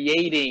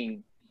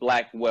creating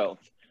Black wealth,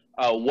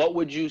 what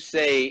would you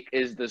say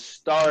is the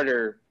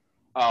starter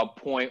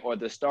point or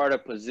the starter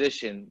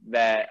position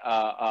that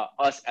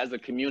us as a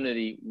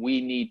community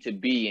we need to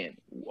be in?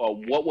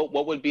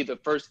 What would be the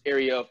first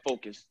area of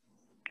focus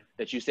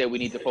that you say we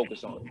need to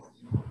focus on?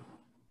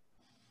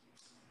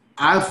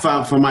 I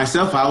found for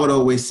myself, I would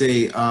always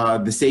say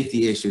the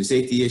safety issue.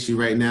 Safety issue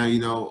right now, you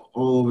know,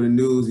 all over the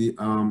news.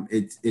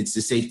 It's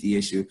the safety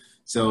issue.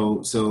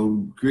 So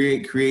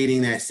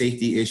creating that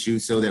safety issue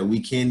so that we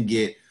can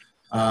get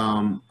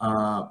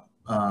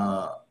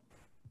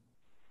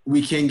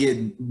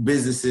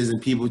businesses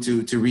and people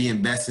to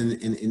reinvest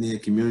in the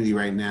community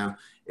right now.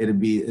 That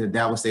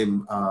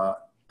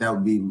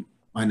would be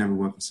my number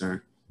one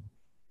concern.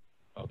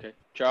 Okay,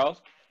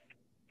 Charles.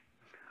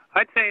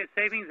 I'd say a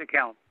savings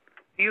account.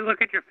 You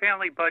look at your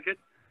family budget,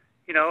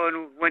 you know,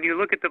 and when you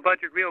look at the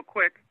budget real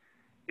quick,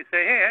 you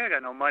say, hey, I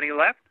got no money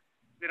left.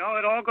 You know,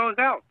 it all goes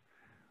out.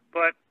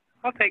 But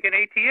I'll take an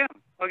ATM.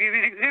 I'll give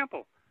you an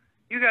example.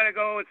 You got to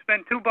go and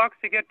spend $2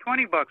 to get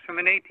 $20 from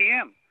an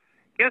ATM.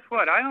 Guess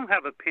what? I don't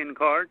have a PIN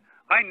card.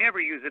 I never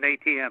use an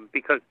ATM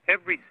because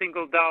every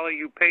single dollar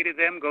you pay to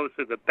them goes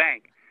to the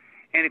bank.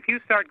 And if you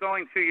start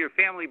going through your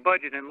family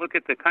budget and look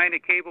at the kind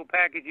of cable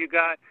package you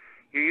got,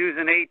 you're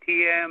using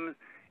ATMs,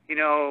 you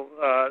know,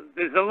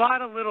 there's a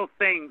lot of little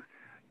things,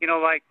 you know,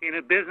 like in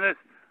a business,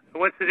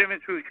 what's the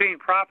difference between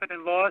profit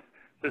and loss?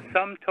 The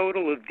sum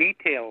total of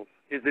details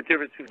is the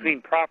difference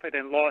between profit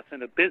and loss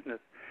in a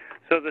business.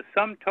 So the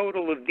sum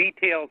total of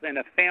details in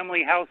a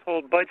family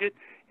household budget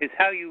is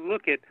how you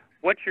look at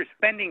what you're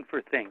spending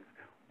for things.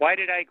 Why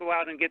did I go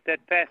out and get that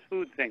fast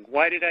food thing?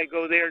 Why did I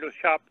go there to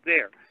shop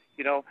there?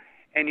 You know,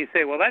 and you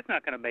say, well, that's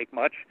not going to make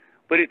much.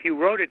 But if you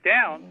wrote it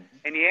down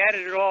and you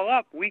added it all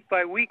up week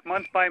by week,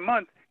 month by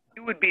month,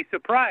 you would be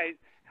surprised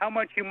how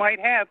much you might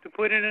have to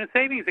put in a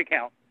savings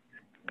account.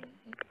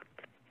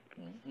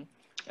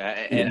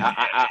 And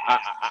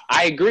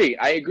I agree.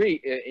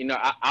 You know,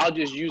 I'll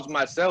just use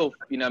myself.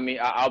 You know what I mean?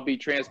 I'll be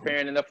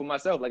transparent enough for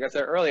myself. Like I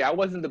said earlier, I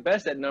wasn't the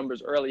best at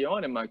numbers early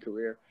on in my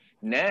career.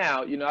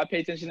 Now, you know, I pay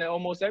attention to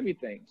almost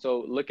everything.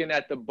 So looking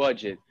at the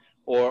budget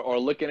or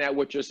looking at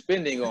what you're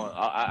spending on.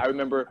 I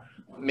remember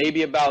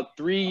maybe about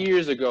 3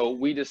 years ago,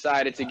 we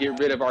decided to get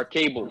rid of our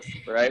cable,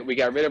 right? We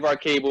got rid of our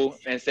cable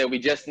and said we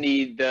just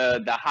need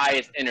the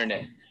highest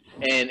internet.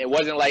 And it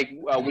wasn't like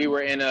we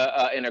were in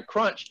a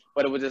crunch,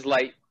 but it was just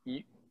like,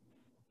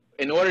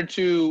 in order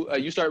to,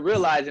 you start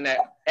realizing that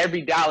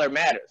every dollar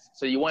matters.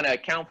 So you want to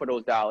account for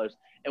those dollars.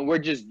 And we're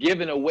just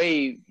giving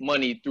away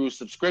money through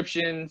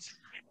subscriptions,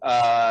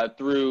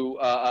 through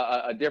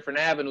different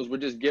avenues. We're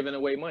just giving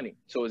away money.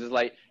 So it's just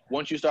like,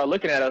 once you start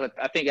looking at it,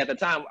 I think at the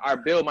time our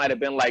bill might have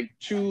been like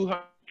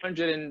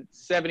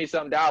 $270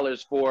 something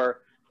for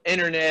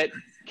internet,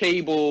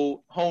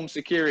 cable, home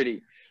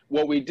security.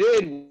 What we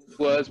did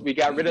was we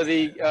got rid of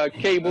the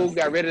cable,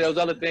 got rid of those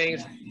other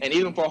things. And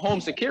even for home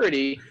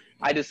security,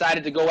 I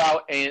decided to go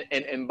out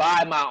and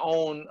buy my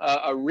own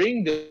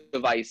Ring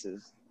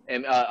devices.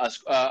 And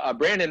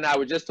Brandon and I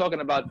were just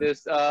talking about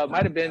this,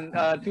 might have been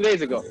 2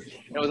 days ago.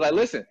 And it was like,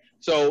 listen,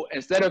 so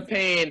instead of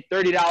paying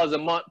 $30 a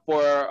month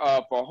for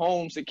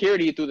home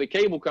security through the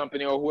cable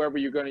company or whoever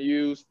you're going to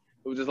use,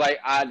 It was just like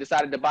I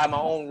decided to buy my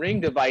own Ring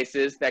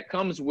devices that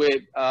comes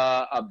with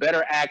a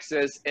better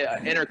access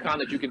intercom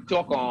that you can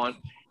talk on,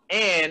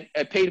 and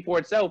it paid for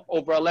itself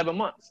over 11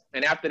 months.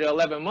 And after the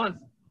 11 months,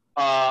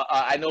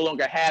 I no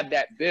longer have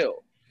that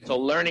bill. So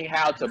learning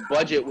how to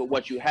budget with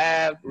what you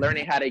have,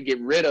 learning how to get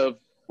rid of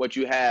what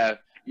you have,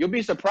 you'll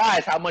be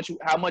surprised how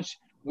much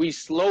we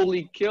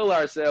slowly kill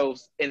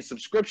ourselves in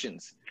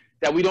subscriptions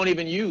that we don't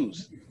even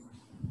use.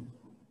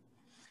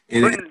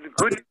 Couldn't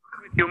agree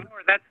with you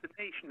more. That's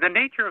the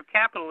nature of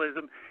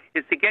capitalism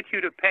is to get you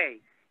to pay.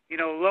 You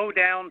know, low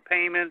down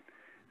payment,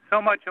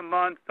 so much a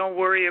month. Don't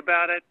worry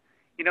about it.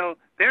 You know,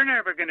 they're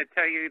never going to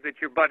tell you that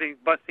you're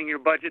busting your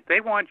budget.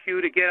 They want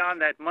you to get on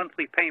that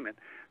monthly payment.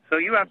 So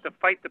you have to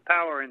fight the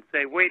power and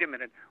say, wait a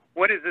minute,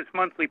 what is this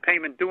monthly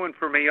payment doing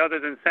for me other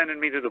than sending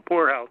me to the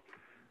poorhouse?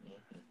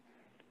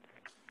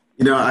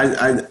 You know,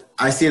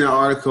 I seen an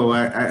article.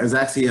 It was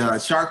actually a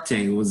Shark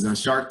Tank. It was a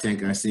Shark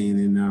Tank I seen,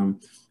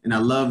 and I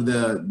love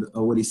the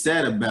what he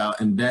said about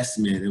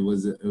investment. It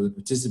was a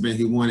participant.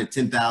 He wanted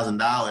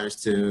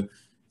 $10,000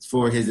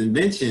 for his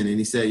invention, and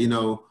he said, you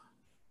know,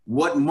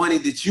 what money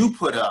did you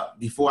put up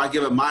before I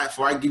give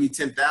you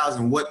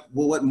 10,000?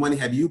 What money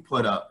have you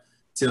put up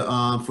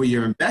to for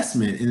your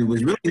investment? And it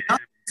was really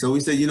nothing. So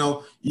we said, you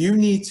know, you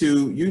need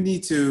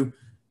to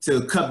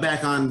cut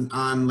back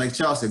on, like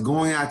Charles said,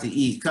 going out to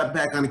eat, cut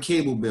back on the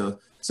cable bill.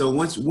 So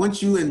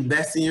once you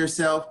invest in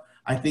yourself,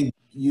 I think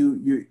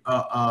you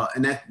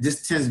and that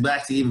just tends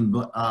back to even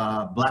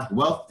Black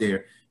wealth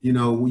there. You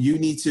know, you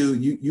need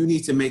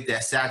to make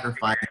that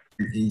sacrifice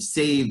and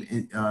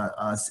save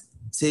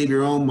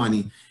your own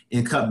money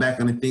and cut back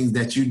on the things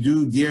that you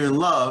do dear and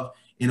love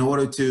in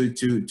order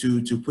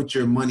to put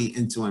your money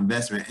into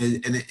investment.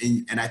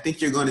 And I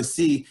think you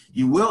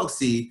will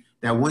see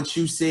that once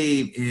you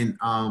save and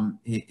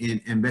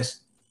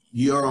invest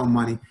your own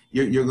money,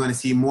 you're going to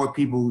see more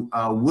people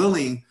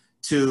willing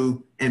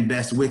to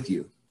invest with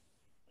you.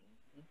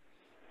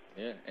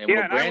 Yeah, and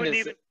I wouldn't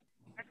even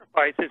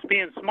sacrifice. It's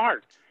being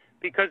smart,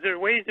 because there are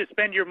ways to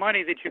spend your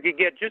money that you could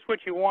get just what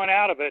you want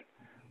out of it,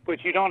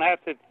 but you don't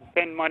have to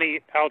spend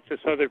money out to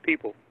other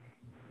people.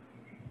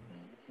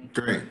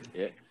 Great.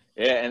 Yeah.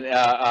 Yeah,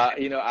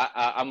 and you know,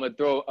 I'm gonna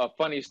throw a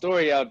funny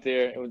story out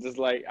there. It was just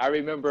like, I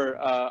remember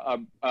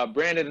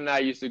Brandon and I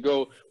used to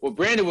go. Well,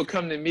 Brandon would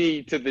come to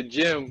me to the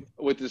gym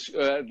with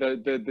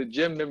the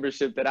gym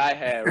membership that I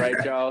had, right,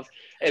 Charles?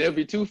 And it'd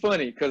be too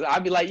funny because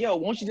I'd be like, "Yo,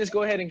 won't you just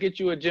go ahead and get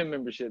you a gym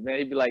membership, man?"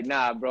 He'd be like,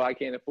 "Nah, bro, I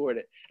can't afford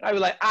it." And I'd be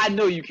like, "I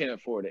know you can't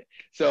afford it."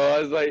 So I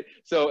was like,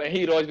 and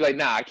he'd always be like,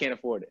 "Nah, I can't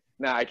afford it.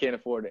 Nah, I can't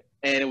afford it."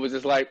 And it was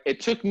just like, it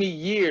took me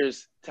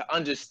years to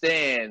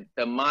understand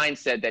the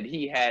mindset that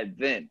he had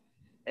then.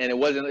 And it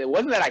wasn't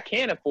that I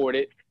can't afford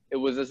it. It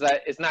was just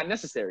that it's not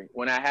necessary.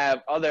 When I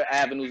have other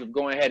avenues of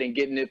going ahead and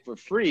getting it for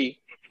free,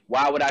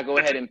 why would I go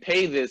ahead and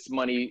pay this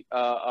money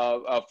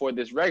for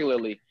this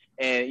regularly?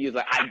 And he was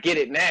like, I get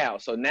it now.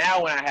 So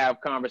now when I have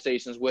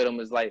conversations with him,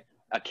 it's like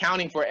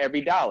accounting for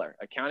every dollar.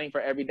 You know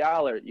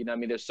what I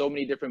mean? There's so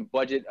many different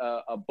budget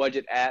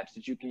apps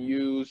that you can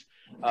use.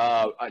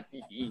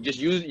 You just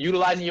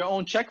utilizing your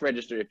own check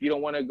register if you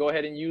don't want to go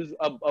ahead and use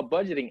a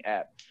budgeting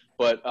app.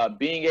 But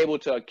being able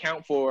to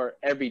account for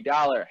every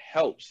dollar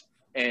helps.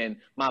 And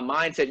my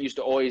mindset used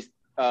to always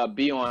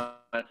be on,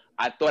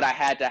 I thought I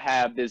had to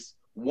have this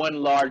one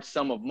large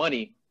sum of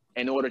money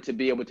in order to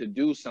be able to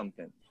do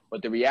something.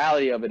 But the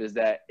reality of it is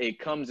that it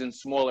comes in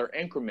smaller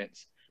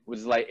increments, which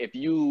is like, if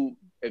you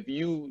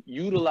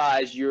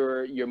utilize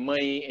your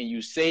money and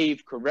you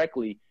save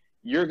correctly,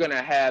 you're going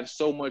to have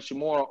so much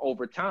more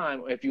over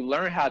time if you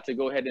learn how to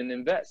go ahead and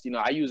invest. You know,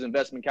 I use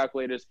investment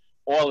calculators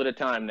all of the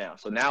time now.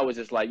 So now it's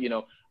just like, you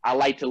know, I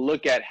like to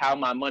look at how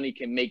my money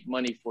can make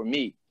money for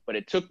me. But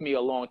it took me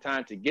a long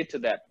time to get to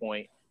that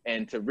point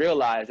and to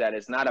realize that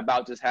it's not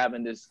about just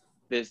having this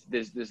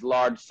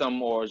large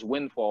sum or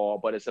windfall,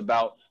 but it's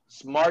about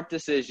smart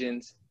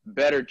decisions,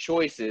 better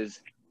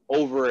choices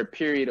over a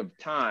period of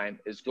time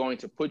is going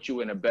to put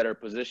you in a better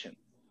position.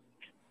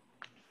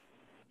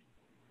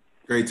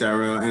 Great,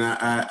 Tyrell. And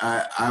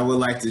I would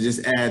like to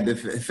just add the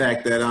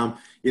fact that,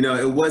 you know,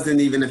 it wasn't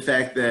even the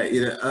fact that,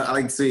 you know, I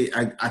like to say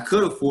I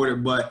could afford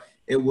it, but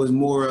it was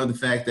more of the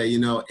fact that, you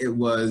know,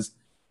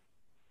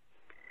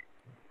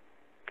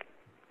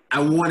 I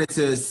wanted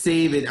to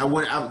save it.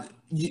 I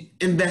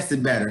invest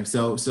it better.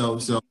 So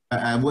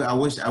I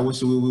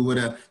wish we would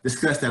have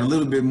discussed that a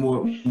little bit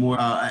more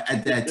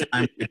at that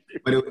time.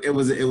 But it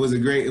was a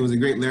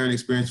great learning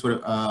experience for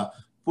the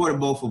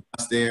both of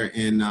us there,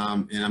 and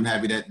I'm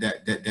happy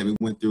that we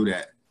went through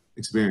that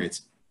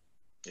experience.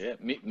 Yeah,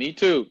 me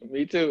too.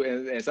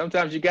 And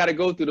sometimes you got to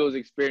go through those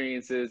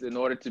experiences in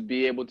order to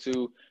be able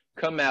to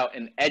come out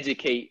and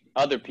educate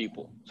other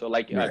people. So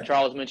like Right.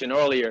 Charles mentioned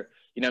earlier,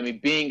 you know what I mean,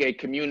 being a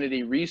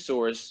community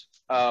resource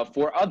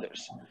for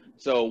others.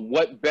 So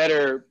what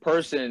better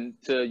person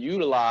to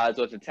utilize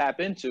or to tap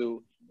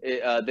into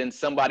than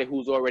somebody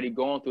who's already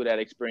gone through that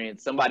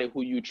experience, somebody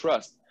who you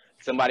trust,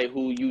 somebody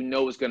who you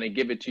know is going to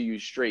give it to you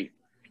straight.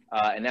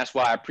 And that's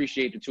why I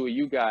appreciate the two of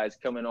you guys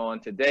coming on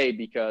today,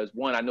 because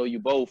one, I know you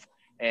both,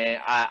 And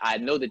I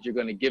know that you're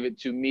going to give it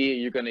to me.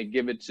 You're going to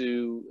give it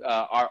to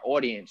our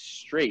audience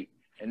straight.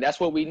 And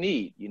that's what we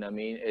need. You know what I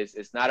mean?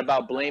 It's not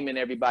about blaming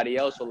everybody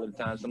else all the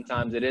time.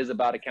 Sometimes it is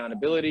about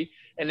accountability.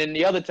 And then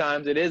the other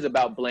times it is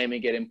about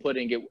blaming it and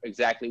putting it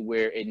exactly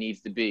where it needs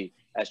to be.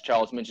 As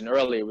Charles mentioned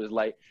earlier, it was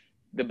like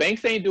the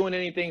banks ain't doing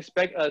anything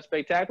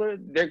spectacular.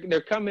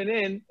 They're coming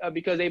in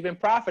because they've been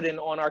profiting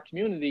on our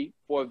community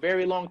for a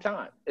very long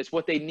time. It's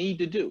what they need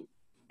to do.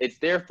 It's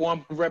their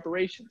form of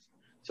reparations.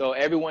 So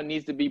everyone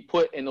needs to be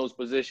put in those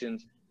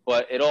positions,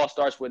 but it all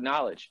starts with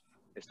knowledge.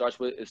 It starts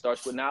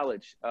with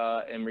knowledge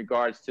in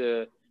regards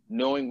to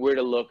knowing where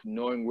to look,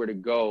 knowing where to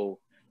go,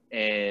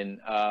 and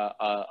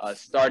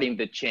starting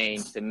the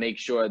change to make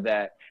sure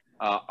that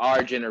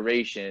our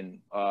generation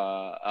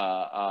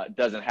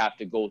doesn't have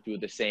to go through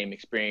the same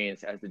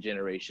experience as the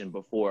generation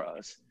before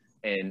us,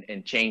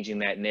 and changing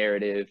that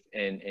narrative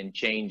and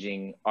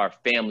changing our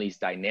family's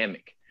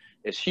dynamic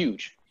is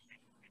huge.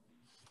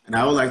 And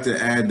I would like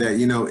to add that,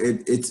 you know,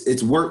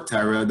 it's work,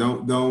 Tyrell.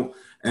 Don't.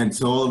 And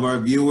to all of our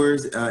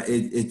viewers,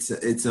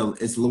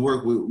 it's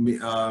work.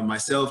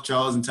 Myself,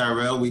 Charles, and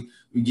Tyrell, we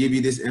give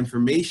you this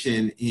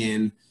information,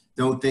 and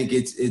don't think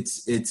it's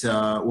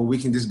well, we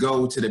can just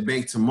go to the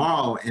bank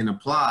tomorrow and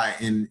apply,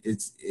 and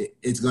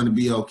it's going to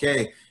be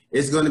okay.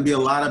 It's going to be a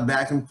lot of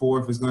back and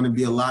forth. It's going to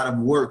be a lot of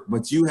work,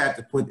 but you have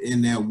to put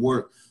in that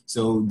work.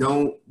 So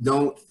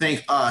don't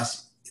thank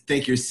us,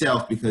 thank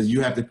yourself, because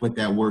you have to put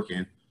that work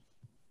in.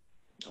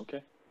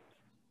 Okay.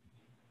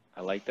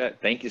 I like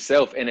that. Thank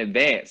yourself in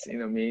advance. You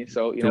know what I mean?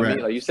 So, you know what I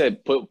mean? Like you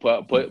said, put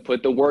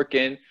the work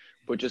in,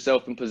 put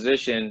yourself in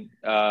position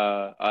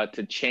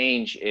to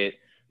change it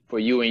for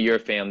you and your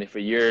family, for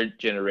your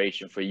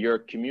generation, for your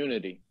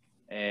community,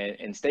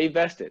 and stay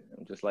vested.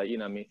 I'm just like, you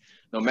know what I mean?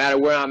 No matter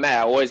where I'm at,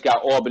 I always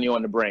got Albany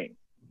on the brain,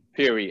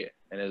 period.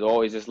 And it's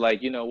always just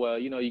like, you know, well,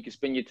 you know, you can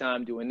spend your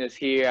time doing this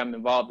here. I'm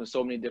involved in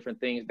so many different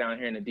things down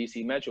here in the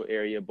DC metro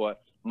area,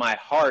 but my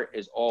heart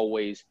is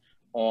always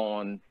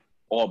on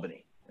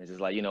Albany. It's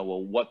just like, you know,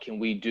 well, what can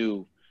we do?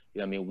 You know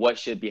what I mean? What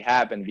should be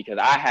happening? Because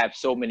I have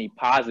so many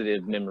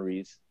positive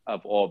memories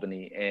of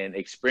Albany and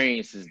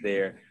experiences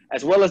there,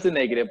 as well as the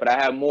negative, but I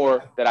have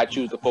more that I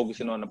choose to focus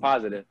in on the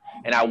positive.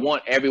 And I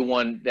want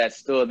everyone that's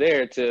still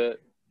there to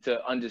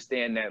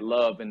understand that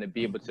love and to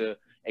be able to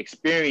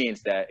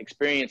experience that,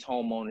 experience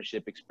home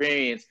ownership,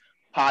 experience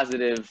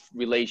positive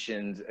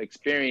relations,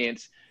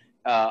 experience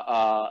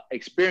what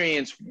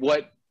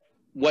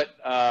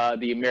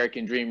the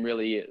American dream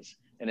really is.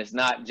 And it's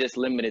not just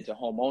limited to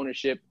home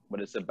ownership,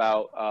 but it's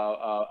about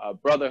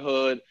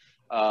brotherhood,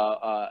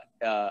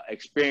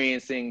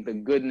 experiencing the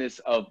goodness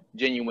of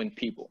genuine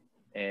people.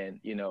 And,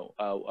 you know,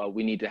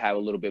 we need to have a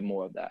little bit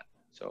more of that.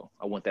 So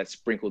I want that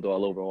sprinkled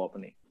all over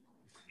Albany.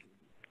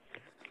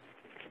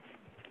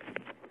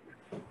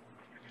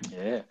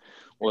 Yeah.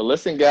 Well,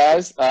 listen,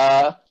 guys,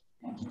 I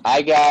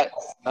got,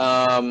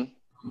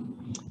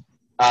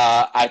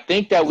 I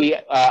think that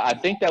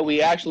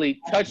we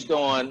actually touched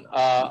on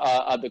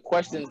the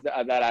questions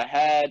that I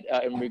had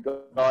in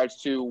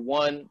regards to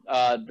one,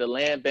 the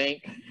land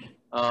bank,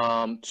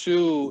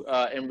 two,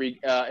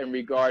 in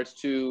regards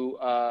to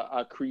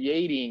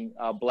creating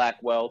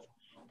Black wealth,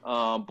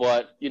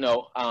 but you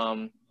know,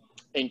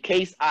 in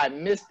case I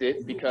missed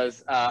it,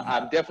 because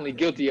I'm definitely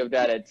guilty of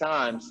that at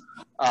times.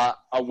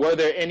 Were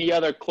there any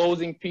other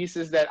closing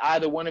pieces that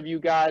either one of you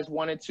guys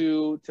wanted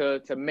to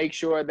make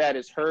sure that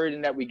is heard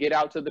and that we get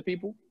out to the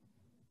people?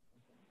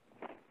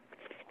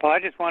 Well, I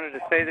just wanted to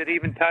say that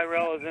even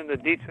Tyrell is in the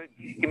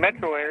DC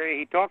metro area.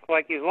 He talks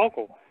like he's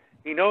local.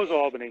 He knows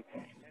Albany.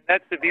 And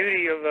that's the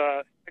beauty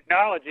of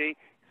technology.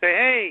 Say,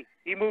 hey,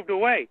 he moved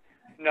away.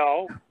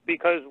 No,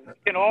 because we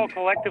can all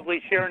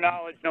collectively share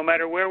knowledge no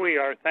matter where we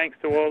are, thanks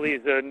to all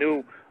these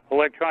new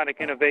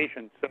electronic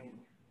innovations. So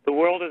the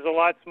world is a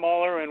lot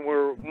smaller, and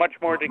we're much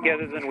more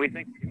together than we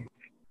think.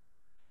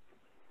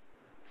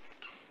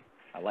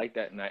 I like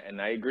that,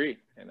 and I agree,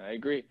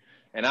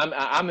 And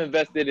I'm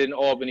invested in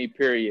Albany,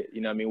 period.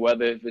 You know what I mean?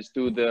 Whether if it's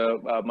through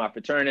my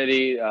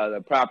fraternity,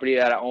 the property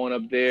that I own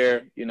up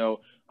there, you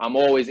know, I'm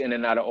always in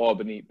and out of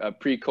Albany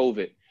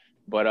pre-COVID.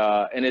 But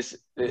and it's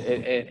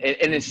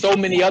so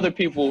many other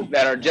people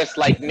that are just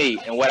like me.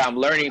 And what I'm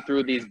learning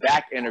through these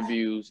back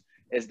interviews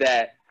is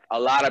that a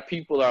lot of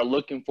people are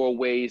looking for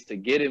ways to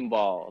get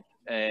involved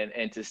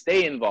and to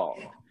stay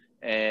involved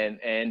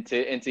and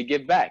to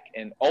give back.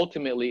 And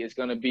ultimately, it's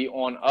going to be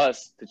on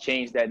us to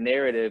change that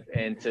narrative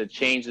and to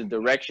change the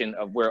direction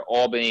of where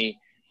Albany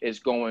is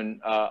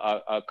going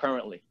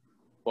currently.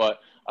 But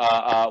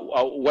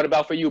what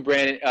about for you,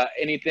 Brandon?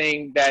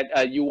 Anything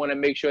that you want to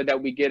make sure that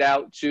we get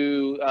out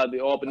to the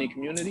Albany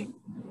community?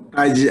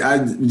 I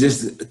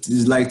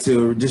just like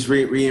to just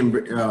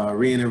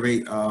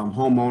reiterate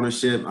home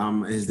ownership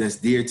that's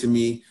dear to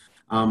me.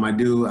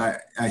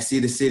 I see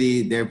the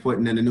city, they're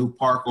putting in a new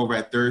park over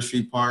at 3rd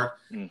Street Park.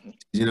 Mm-hmm.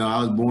 You know,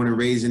 I was born and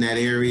raised in that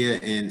area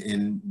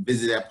and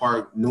visit that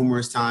park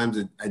numerous times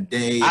a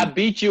day. I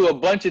beat you a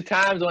bunch of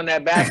times on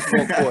that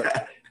basketball court.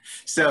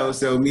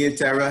 So me and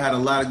Tyrell had a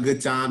lot of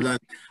good times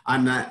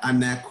on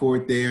that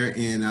court there,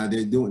 and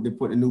they're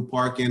putting a new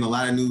park in. A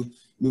lot of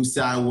new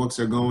sidewalks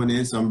are going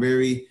in. So I'm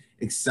very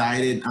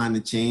excited on the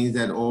change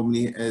that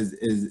Albany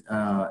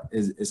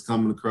is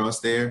coming across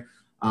there.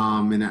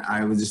 And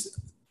I would just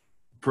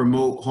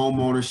promote home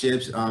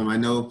ownerships. I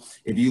know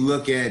if you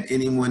look at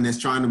anyone that's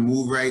trying to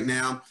move right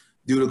now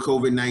due to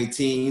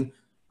COVID-19,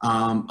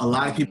 a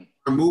lot of people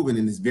are moving,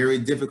 and it's very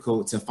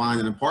difficult to find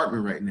an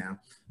apartment right now.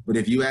 But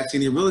if you ask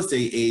any real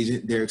estate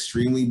agent, they're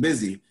extremely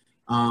busy,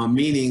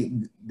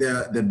 meaning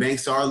the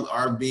banks are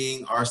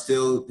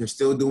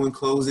still doing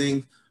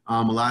closing.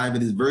 A lot of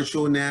it is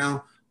virtual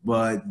now,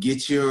 but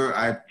get your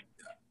application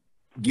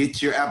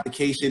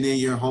in,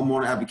 your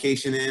homeowner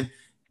application in.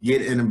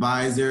 Get an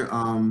advisor.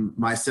 I'm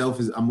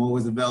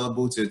always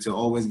available to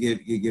always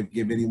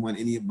give anyone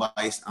any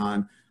advice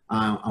on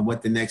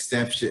what the next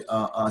step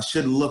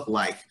should look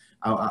like.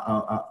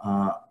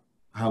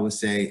 I would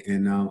say,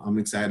 and I'm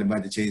excited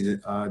about the change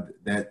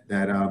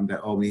that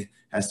Albany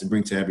has to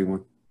bring to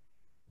everyone.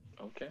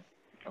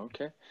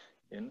 Okay.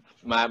 And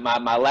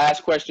my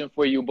last question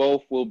for you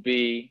both will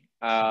be,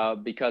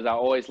 because I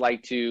always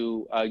like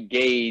to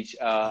gauge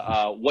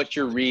what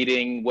you're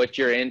reading, what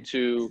you're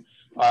into.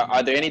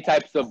 Are there any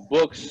types of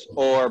books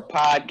or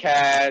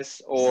podcasts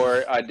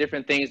or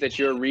different things that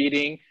you're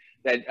reading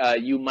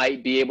that you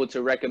might be able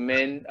to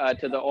recommend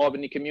to the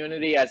Albany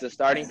community as a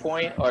starting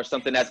point, or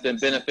something that's been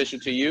beneficial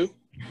to you?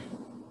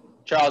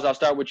 Charles, I'll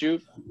start with you.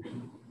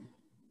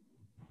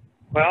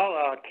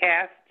 Well,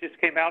 Cass just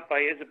came out by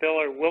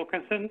Isabella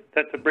Wilkinson.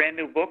 That's a brand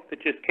new book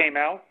that just came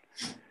out.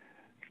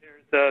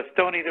 There's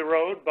Stony the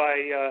Road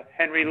by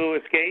Henry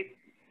Louis Gates.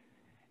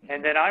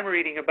 And then I'm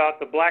reading about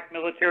the black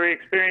military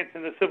experience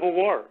in the Civil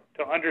War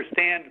to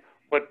understand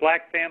what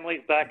black families,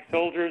 black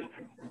soldiers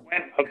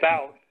went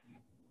about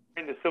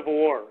in the Civil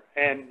War.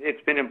 And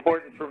it's been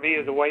important for me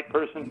as a white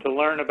person to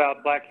learn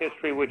about black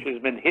history, which has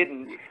been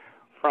hidden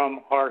from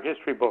our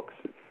history books.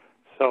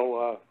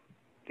 So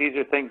these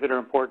are things that are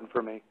important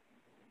for me.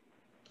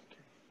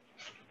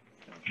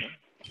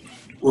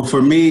 Well,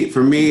 for me,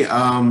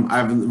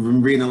 I've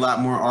been reading a lot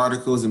more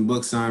articles and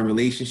books on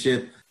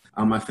relationship.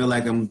 I feel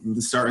like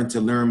I'm starting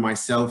to learn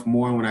myself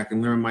more. When I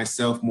can learn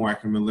myself more, I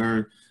can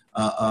learn.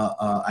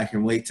 I can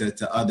relate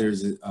to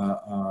others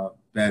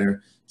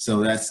better.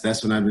 So that's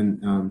what I've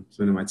been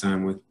spending my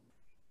time with.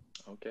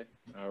 Okay,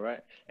 all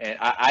right. And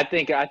I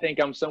think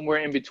I'm somewhere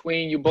in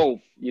between you both.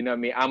 You know what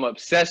I mean? I'm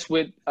obsessed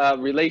with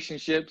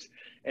relationships,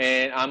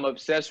 and I'm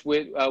obsessed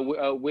with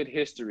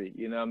history.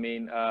 You know what I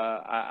mean?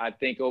 I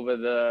think over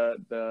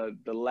the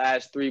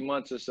last 3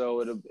 months or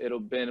so, it'll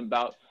been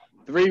about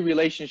 3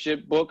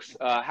 relationship books: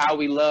 How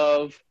We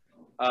Love,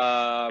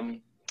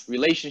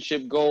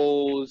 Relationship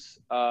Goals,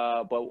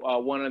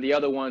 but one of the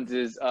other ones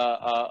is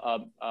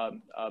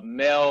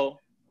Mel.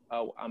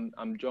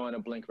 I'm drawing a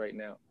blank right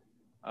now.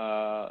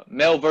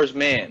 Mel versus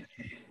Man.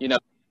 You know,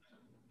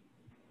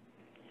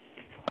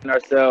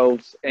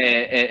 ourselves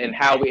and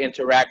how we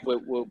interact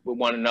with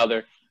one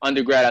another.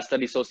 Undergrad, I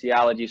study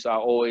sociology, so I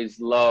always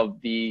love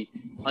the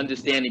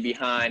understanding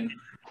behind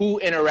who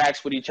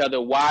interacts with each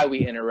other, why we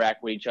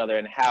interact with each other,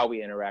 and how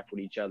we interact with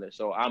each other.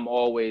 So I'm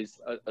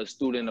always a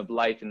student of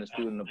life and a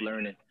student of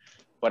learning.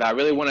 But I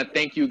really want to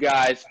thank you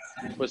guys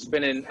for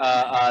spending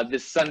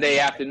this Sunday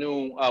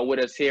afternoon with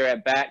us here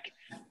at BAC.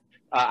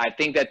 I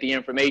think that the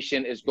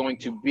information is going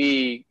to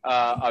be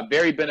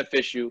very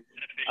beneficial.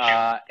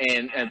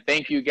 And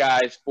thank you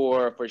guys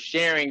for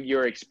sharing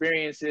your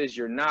experiences,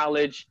 your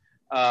knowledge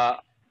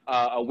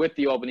with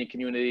the Albany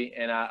community.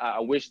 And I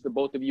wish the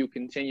both of you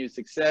continued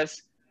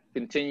success,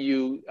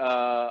 continue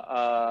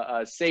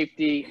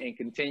safety, and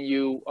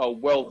continue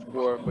wealth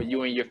for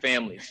you and your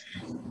families.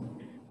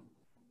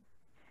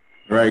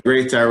 All right,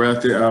 great,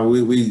 Tyrell.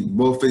 We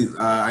both,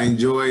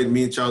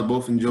 me and Charles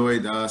both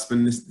enjoyed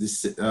spending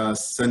this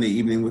Sunday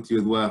evening with you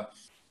as well.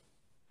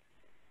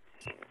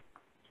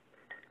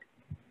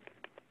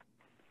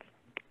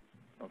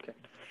 Okay,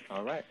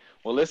 all right.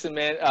 Well, listen,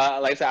 man,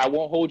 like I said, I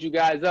won't hold you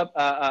guys up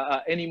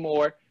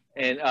anymore.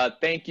 And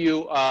thank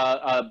you,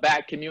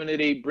 BAC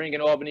community, bringing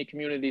Albany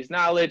community's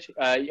knowledge.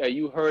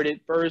 You heard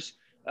it first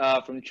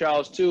from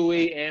Charles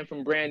Touhey and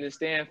from Brandon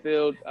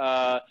Stanfield.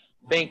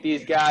 Thank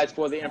these guys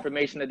for the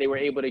information that they were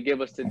able to give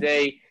us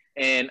today.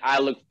 And I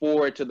look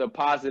forward to the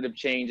positive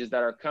changes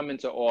that are coming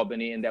to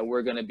Albany and that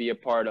we're going to be a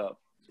part of.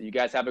 So you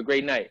guys have a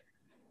great night.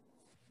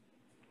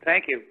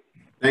 Thank you.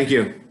 Thank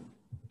you.